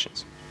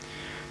instructions.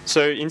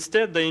 So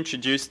instead, they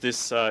introduced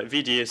this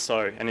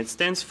VDSO, and it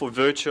stands for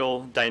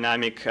Virtual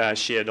Dynamic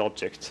Shared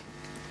Object.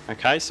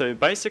 Okay, so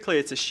basically,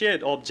 it's a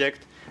shared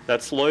object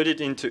that's loaded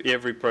into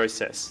every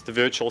process, the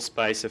virtual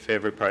space of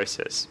every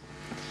process.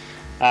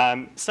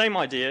 Same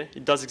idea.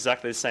 It does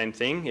exactly the same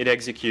thing. It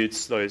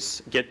executes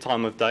those get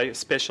time of day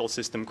special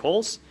system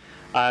calls,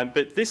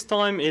 but this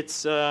time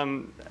it's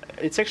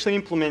actually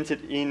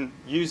implemented in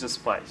user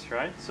space,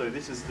 right? So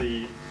this is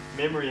the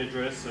memory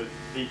address of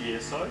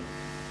VDSO.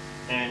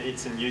 And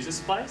it's in user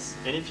space.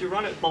 And if you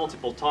run it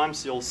multiple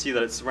times, you'll see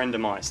that it's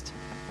randomized.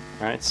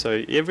 Right?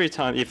 So every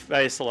time, if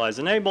ASLR is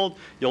enabled,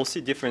 you'll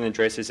see different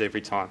addresses every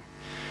time.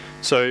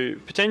 So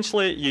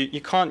potentially,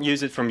 you can't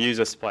use it from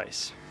user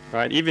space,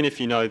 right? Even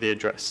if you know the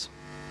address.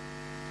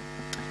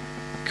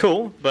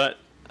 Cool, but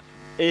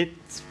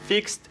it's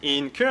fixed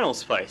in kernel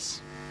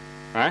space.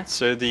 Right?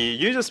 So the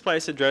user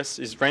space address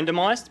is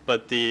randomized,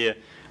 but the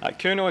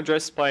kernel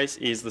address space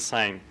is the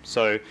same.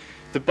 So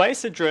the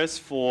base address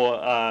for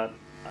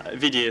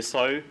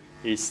VDSO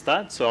is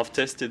that. So I've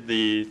tested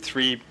the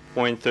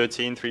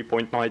 3.13,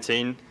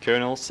 3.19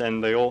 kernels,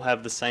 and they all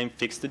have the same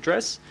fixed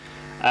address.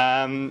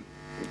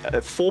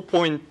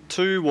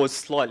 4.2 was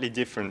slightly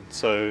different.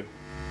 So,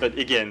 but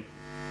again,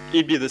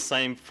 it'd be the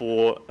same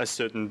for a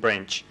certain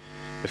branch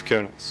of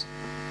kernels.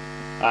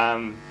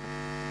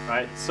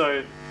 Right.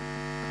 So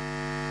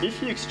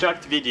if you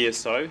extract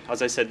VDSO,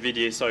 as I said,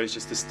 VDSO is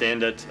just a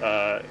standard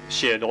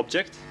shared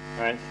object.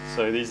 Right?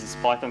 So this is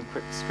Python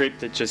script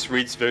that just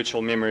reads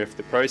virtual memory of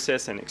the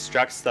process and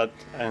extracts that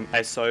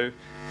SO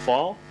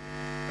file.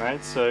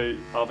 Right? So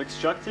I've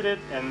extracted it,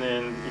 and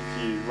then if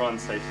you run,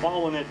 say,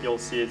 file on it, you'll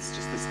see it's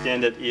just a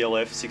standard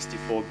ELF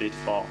 64-bit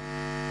file.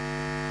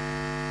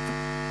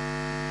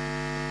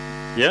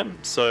 Yeah,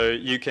 so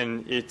you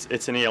can,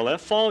 it's an ELF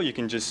file. You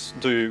can just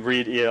do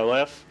read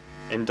ELF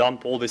and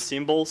dump all the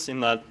symbols in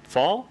that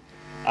file.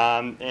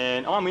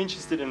 And I'm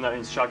interested in that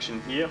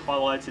instruction here,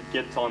 highlighted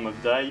get time of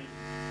day.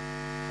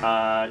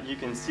 You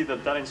can see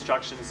that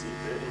instruction is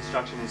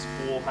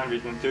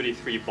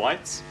 433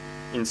 bytes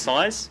in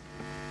size.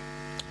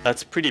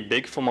 That's pretty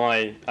big for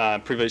my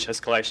privilege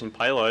escalation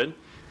payload.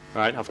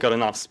 Right? I've got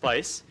enough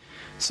space.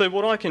 So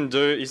what I can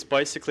do is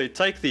basically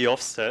take the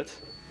offset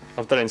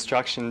of that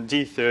instruction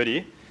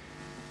D30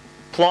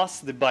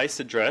 plus the base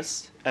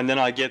address, and then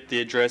I get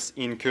the address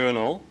in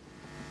kernel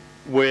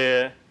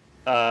where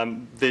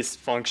this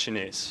function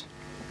is.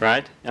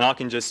 Right? And I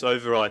can just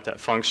overwrite that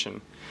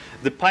function.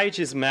 The page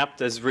is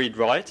mapped as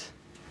read-write,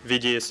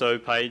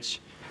 VDSO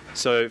page.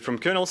 So from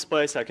kernel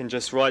space, I can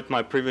just write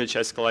my privilege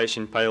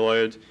escalation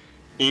payload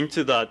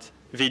into that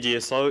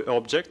VDSO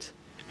object,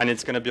 and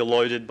it's going to be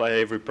loaded by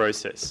every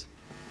process.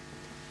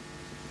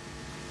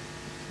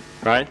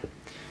 Right?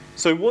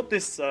 So what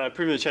this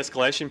privilege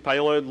escalation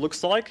payload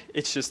looks like,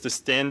 it's just a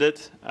standard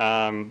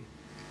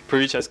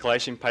privilege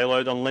escalation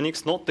payload on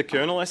Linux, not the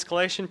kernel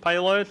escalation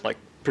payload, like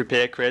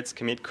prepare creds,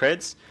 commit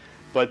creds,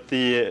 but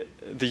the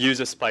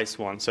user space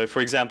one. So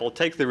for example,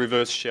 take the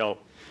reverse shell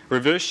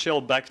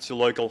back to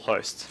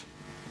localhost,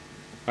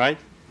 right?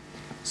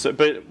 So,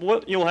 but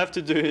what you'll have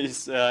to do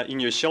is,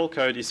 in your shell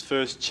code, is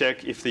first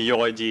check if the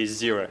UID is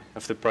 0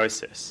 of the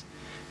process.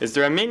 As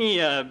there are many,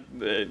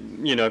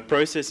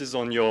 processes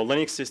on your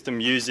Linux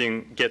system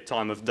using get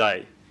time of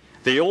day.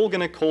 They're all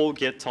going to call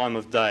get time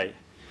of day.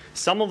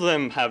 Some of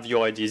them have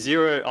UID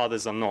 0,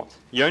 others are not.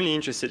 You're only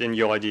interested in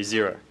UID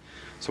 0.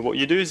 So what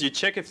you do is you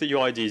check if the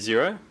UID is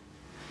 0,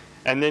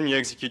 and then you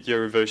execute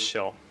your reverse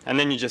shell. And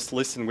then you just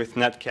listen with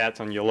netcat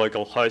on your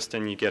local host,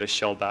 and you get a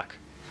shell back.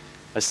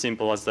 As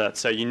simple as that.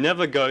 So you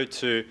never go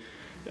to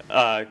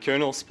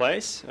kernel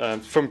space,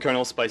 from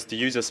kernel space to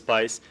user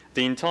space,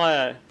 the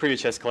entire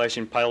privilege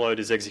escalation payload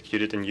is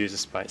executed in user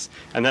space,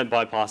 and that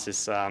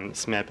bypasses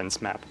Smep and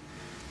Smap.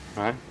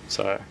 Right?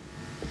 So,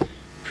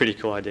 pretty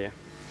cool idea.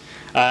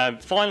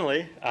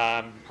 Finally,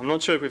 I'm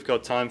not sure if we've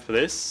got time for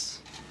this,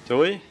 do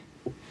we?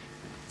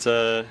 It's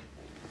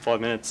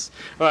 5 minutes.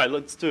 All right,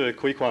 let's do a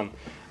quick one.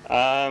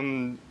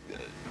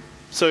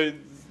 So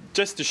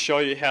just to show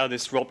you how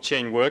this ROP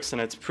chain works,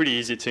 and it's pretty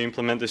easy to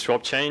implement this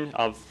ROP chain,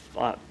 I've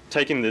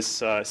taken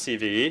this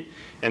CVE,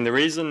 and the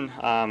reason,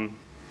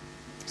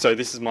 so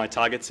this is my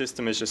target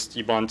system, is just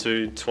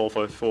Ubuntu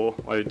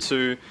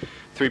 12.04.02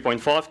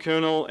 3.5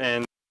 kernel,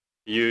 and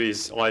U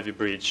is Ivy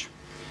Bridge.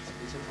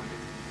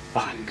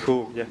 Ah,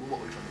 cool, yeah.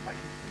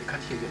 They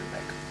can't hear you in the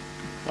back.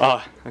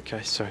 Ah,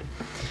 okay, sorry.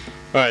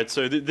 All right,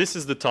 so this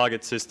is the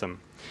target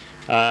system.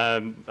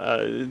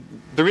 The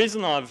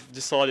reason I've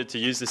decided to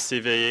use this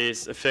CVE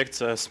is it affects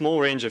a small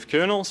range of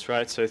kernels,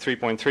 right? So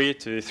 3.3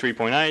 to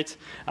 3.8,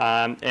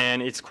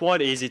 and it's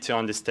quite easy to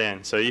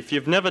understand. So if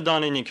you've never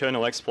done any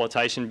kernel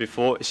exploitation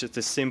before, it's just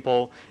a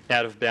simple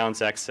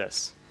out-of-bounds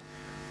access,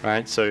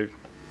 right? So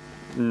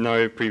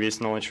no previous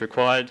knowledge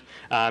required.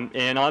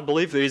 And I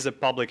believe there is a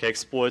public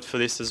exploit for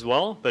this as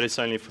well, but it's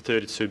only for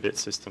 32-bit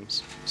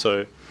systems.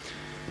 So,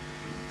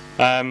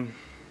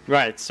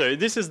 right, so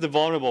this is the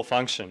vulnerable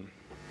function.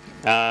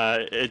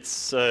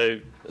 It's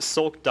a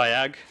sock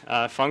diag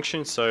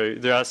function, so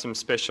there are some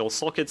special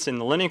sockets in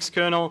the Linux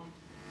kernel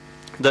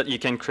that you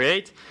can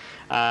create,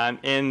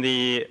 and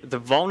the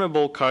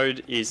vulnerable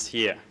code is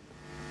here.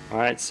 All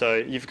right, so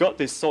you've got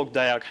this sock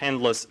diag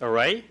handlers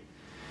array,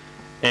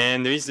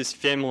 and there is this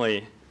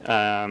family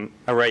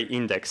array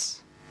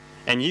index,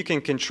 and you can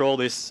control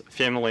this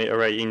family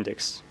array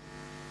index.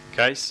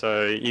 Okay,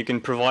 so you can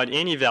provide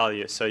any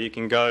value, so you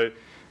can go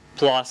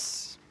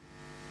plus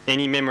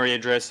any memory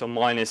address or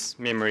minus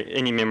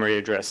any memory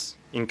address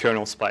in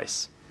kernel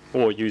space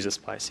or user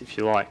space if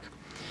you like.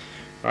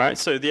 All right,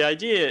 so the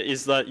idea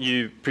is that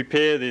you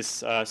prepare this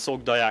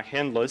sock diag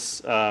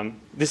handlers.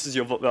 This is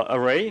your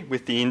array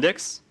with the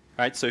index.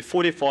 Right, so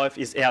 45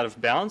 is out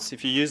of bounds.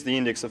 If you use the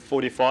index of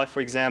 45,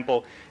 for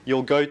example,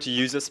 you'll go to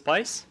user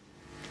space.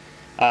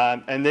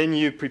 And then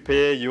you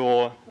prepare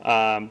your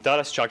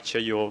data structure,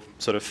 your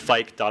sort of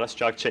fake data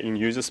structure in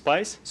user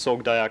space,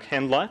 sock diag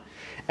handler.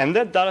 And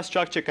that data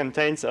structure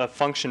contains a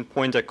function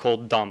pointer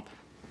called dump,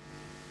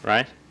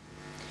 right?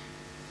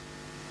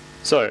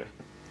 So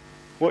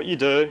what you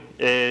do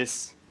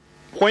is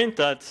point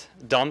that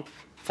dump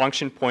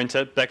function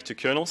pointer back to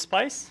kernel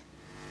space,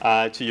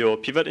 to your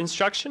pivot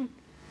instruction,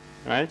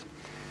 right?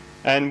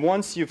 And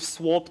once you've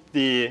swapped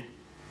the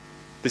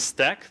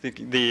stack,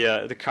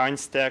 the current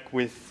stack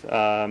with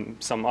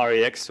some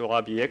REX or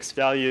RBX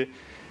value,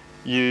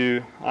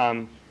 you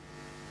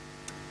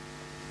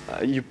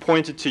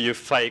point it to your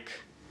fake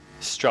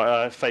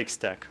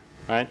stack,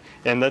 right?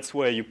 And that's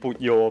where you put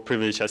your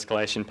privilege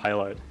escalation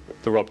payload,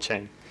 the ROP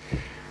chain,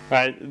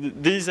 right?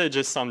 These are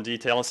just some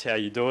details how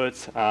you do it.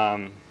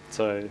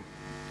 So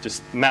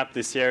just map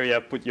this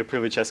area, put your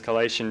privilege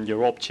escalation, your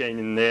ROP chain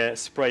in there,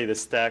 spray the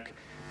stack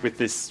with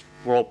this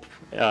ROP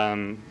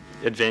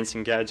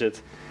advancing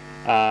gadget.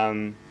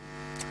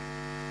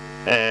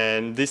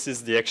 And this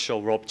is the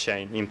actual ROP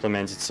chain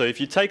implemented. So if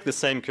you take the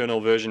same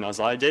kernel version as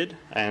I did,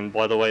 and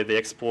by the way, the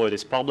exploit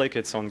is public,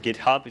 it's on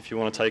GitHub if you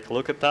want to take a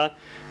look at that.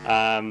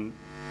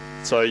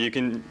 So you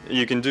can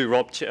do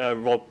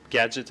ROP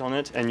gadget on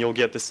it, and you'll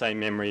get the same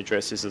memory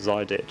addresses as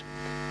I did.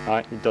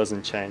 Right? It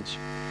doesn't change.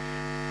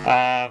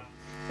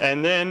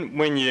 And then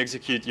when you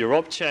execute your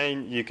ROP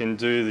chain, you can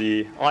do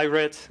the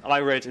IRET.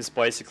 IRET is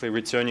basically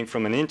returning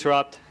from an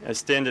interrupt, a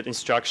standard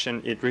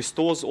instruction. It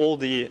restores all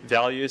the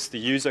values, the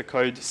user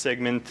code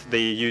segment,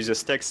 the user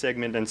stack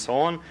segment, and so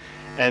on.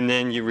 And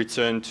then you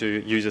return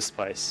to user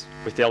space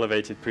with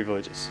elevated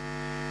privileges.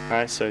 All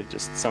right, so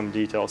just some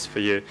details for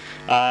you.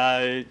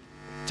 I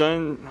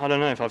don't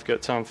know if I've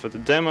got time for the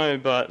demo,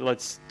 but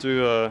let's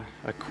do a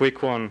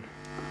quick one.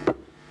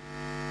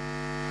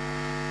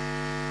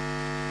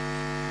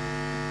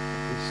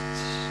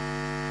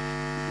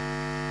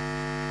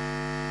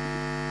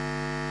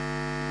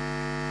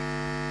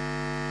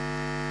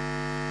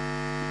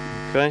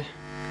 Okay,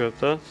 got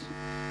that.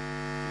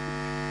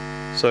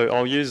 So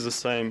I'll use the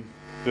same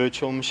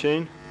virtual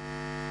machine.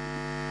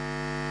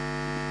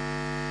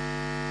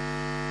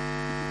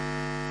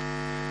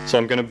 So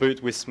I'm going to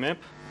boot with Smep.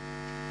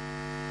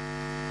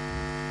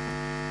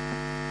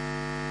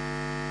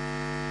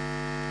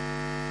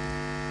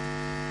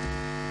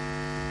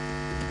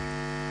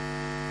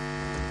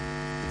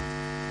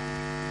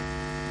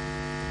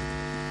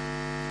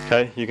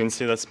 Okay, you can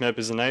see that Smep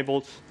is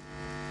enabled.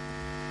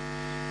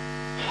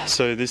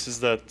 So this is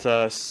that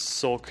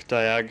sock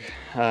diag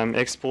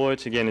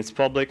exploit. Again, it's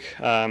public.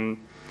 And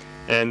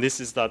this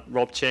is that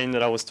ROP chain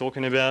that I was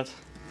talking about.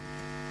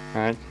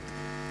 All right.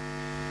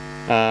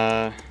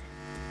 I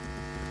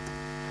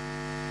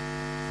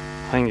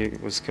think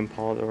it was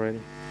compiled already.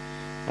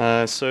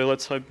 So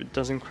let's hope it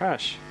doesn't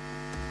crash.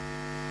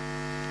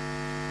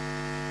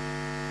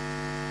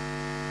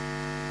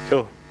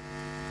 Cool.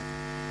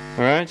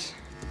 All right.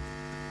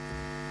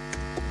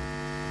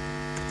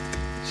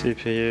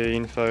 CPU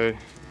info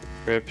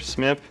rep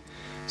Smep.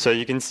 So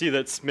you can see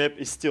that Smep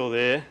is still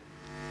there,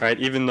 right?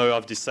 Even though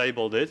I've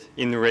disabled it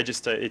in the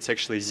register, it's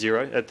actually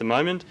 0 at the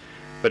moment,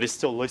 but it's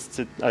still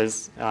listed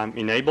as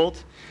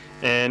enabled,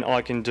 and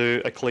I can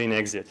do a clean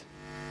exit,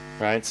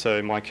 right?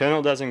 So my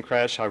kernel doesn't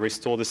crash. I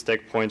restore the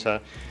stack pointer,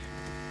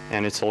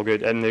 and it's all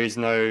good. And there is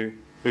no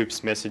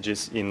oops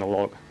messages in the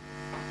log.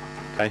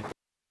 Okay,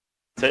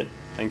 that's it.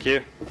 Thank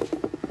you.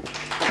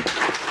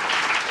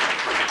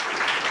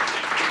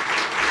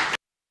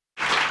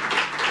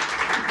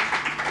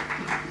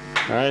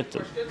 All right.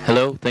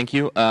 Hello, thank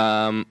you.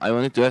 I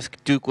wanted to ask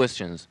 2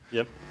 questions.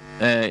 Yep.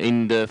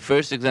 In the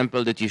first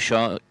example that you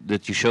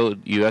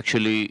showed, you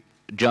actually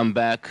jump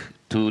back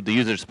to the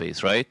user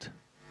space, right?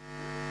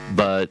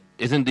 But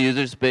isn't the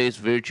user space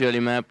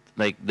virtually mapped?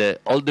 Like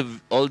all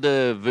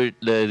the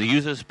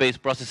user space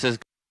processes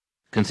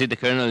can see the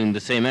kernel in the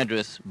same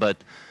address, but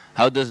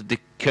how does the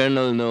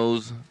kernel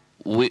knows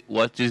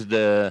what is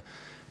the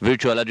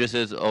virtual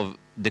addresses of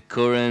the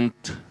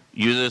current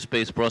user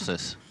space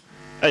process?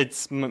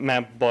 It's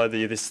mapped by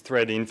this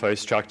thread info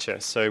structure.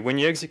 So when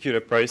you execute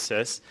a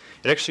process,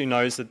 it actually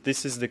knows that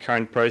this is the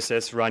current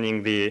process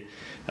running the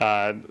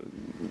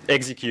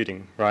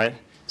executing, right?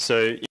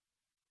 So in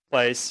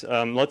place,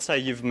 let's say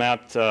you've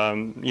mapped,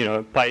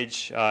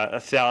 page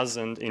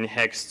 1,000 in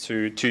hex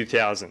to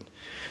 2,000.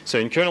 So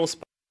in kernel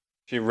space,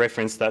 you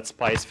reference that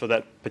space for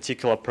that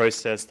particular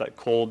process that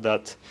called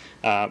that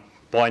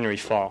binary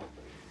file.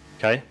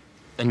 Okay.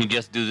 And you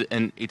just do,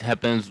 and it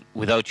happens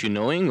without you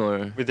knowing,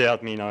 or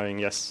without me knowing?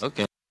 Yes.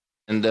 Okay.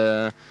 And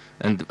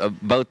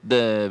about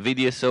the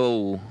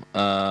VDSO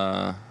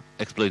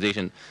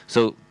exploitation.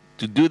 So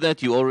to do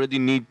that, you already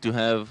need to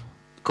have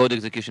code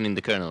execution in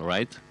the kernel,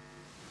 right?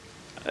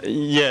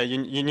 Yeah,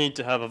 you need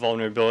to have a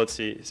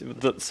vulnerability,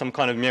 some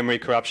kind of memory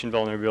corruption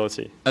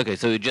vulnerability. Okay,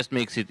 so it just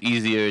makes it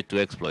easier to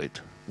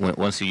exploit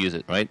once you use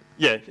it, right?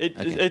 Yeah,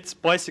 it's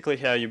basically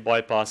how you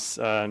bypass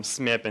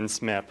Smep and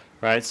Smep,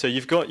 right? So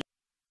you've got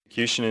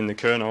execution in the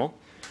kernel,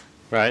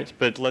 right?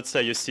 But let's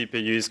say your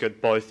CPU's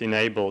got both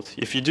enabled.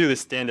 If you do the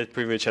standard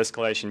privilege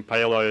escalation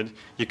payload,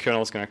 your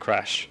kernel's going to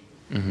crash,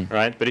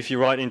 right? But if you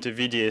write into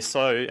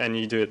VDSO and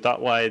you do it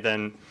that way,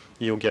 then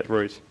you'll get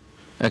root.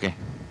 Okay,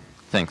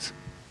 thanks.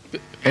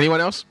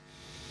 Anyone else?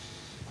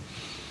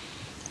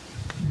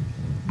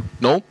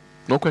 No?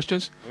 No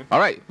questions? All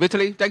right,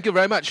 Vitaly, thank you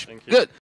very much. Thank you. Good.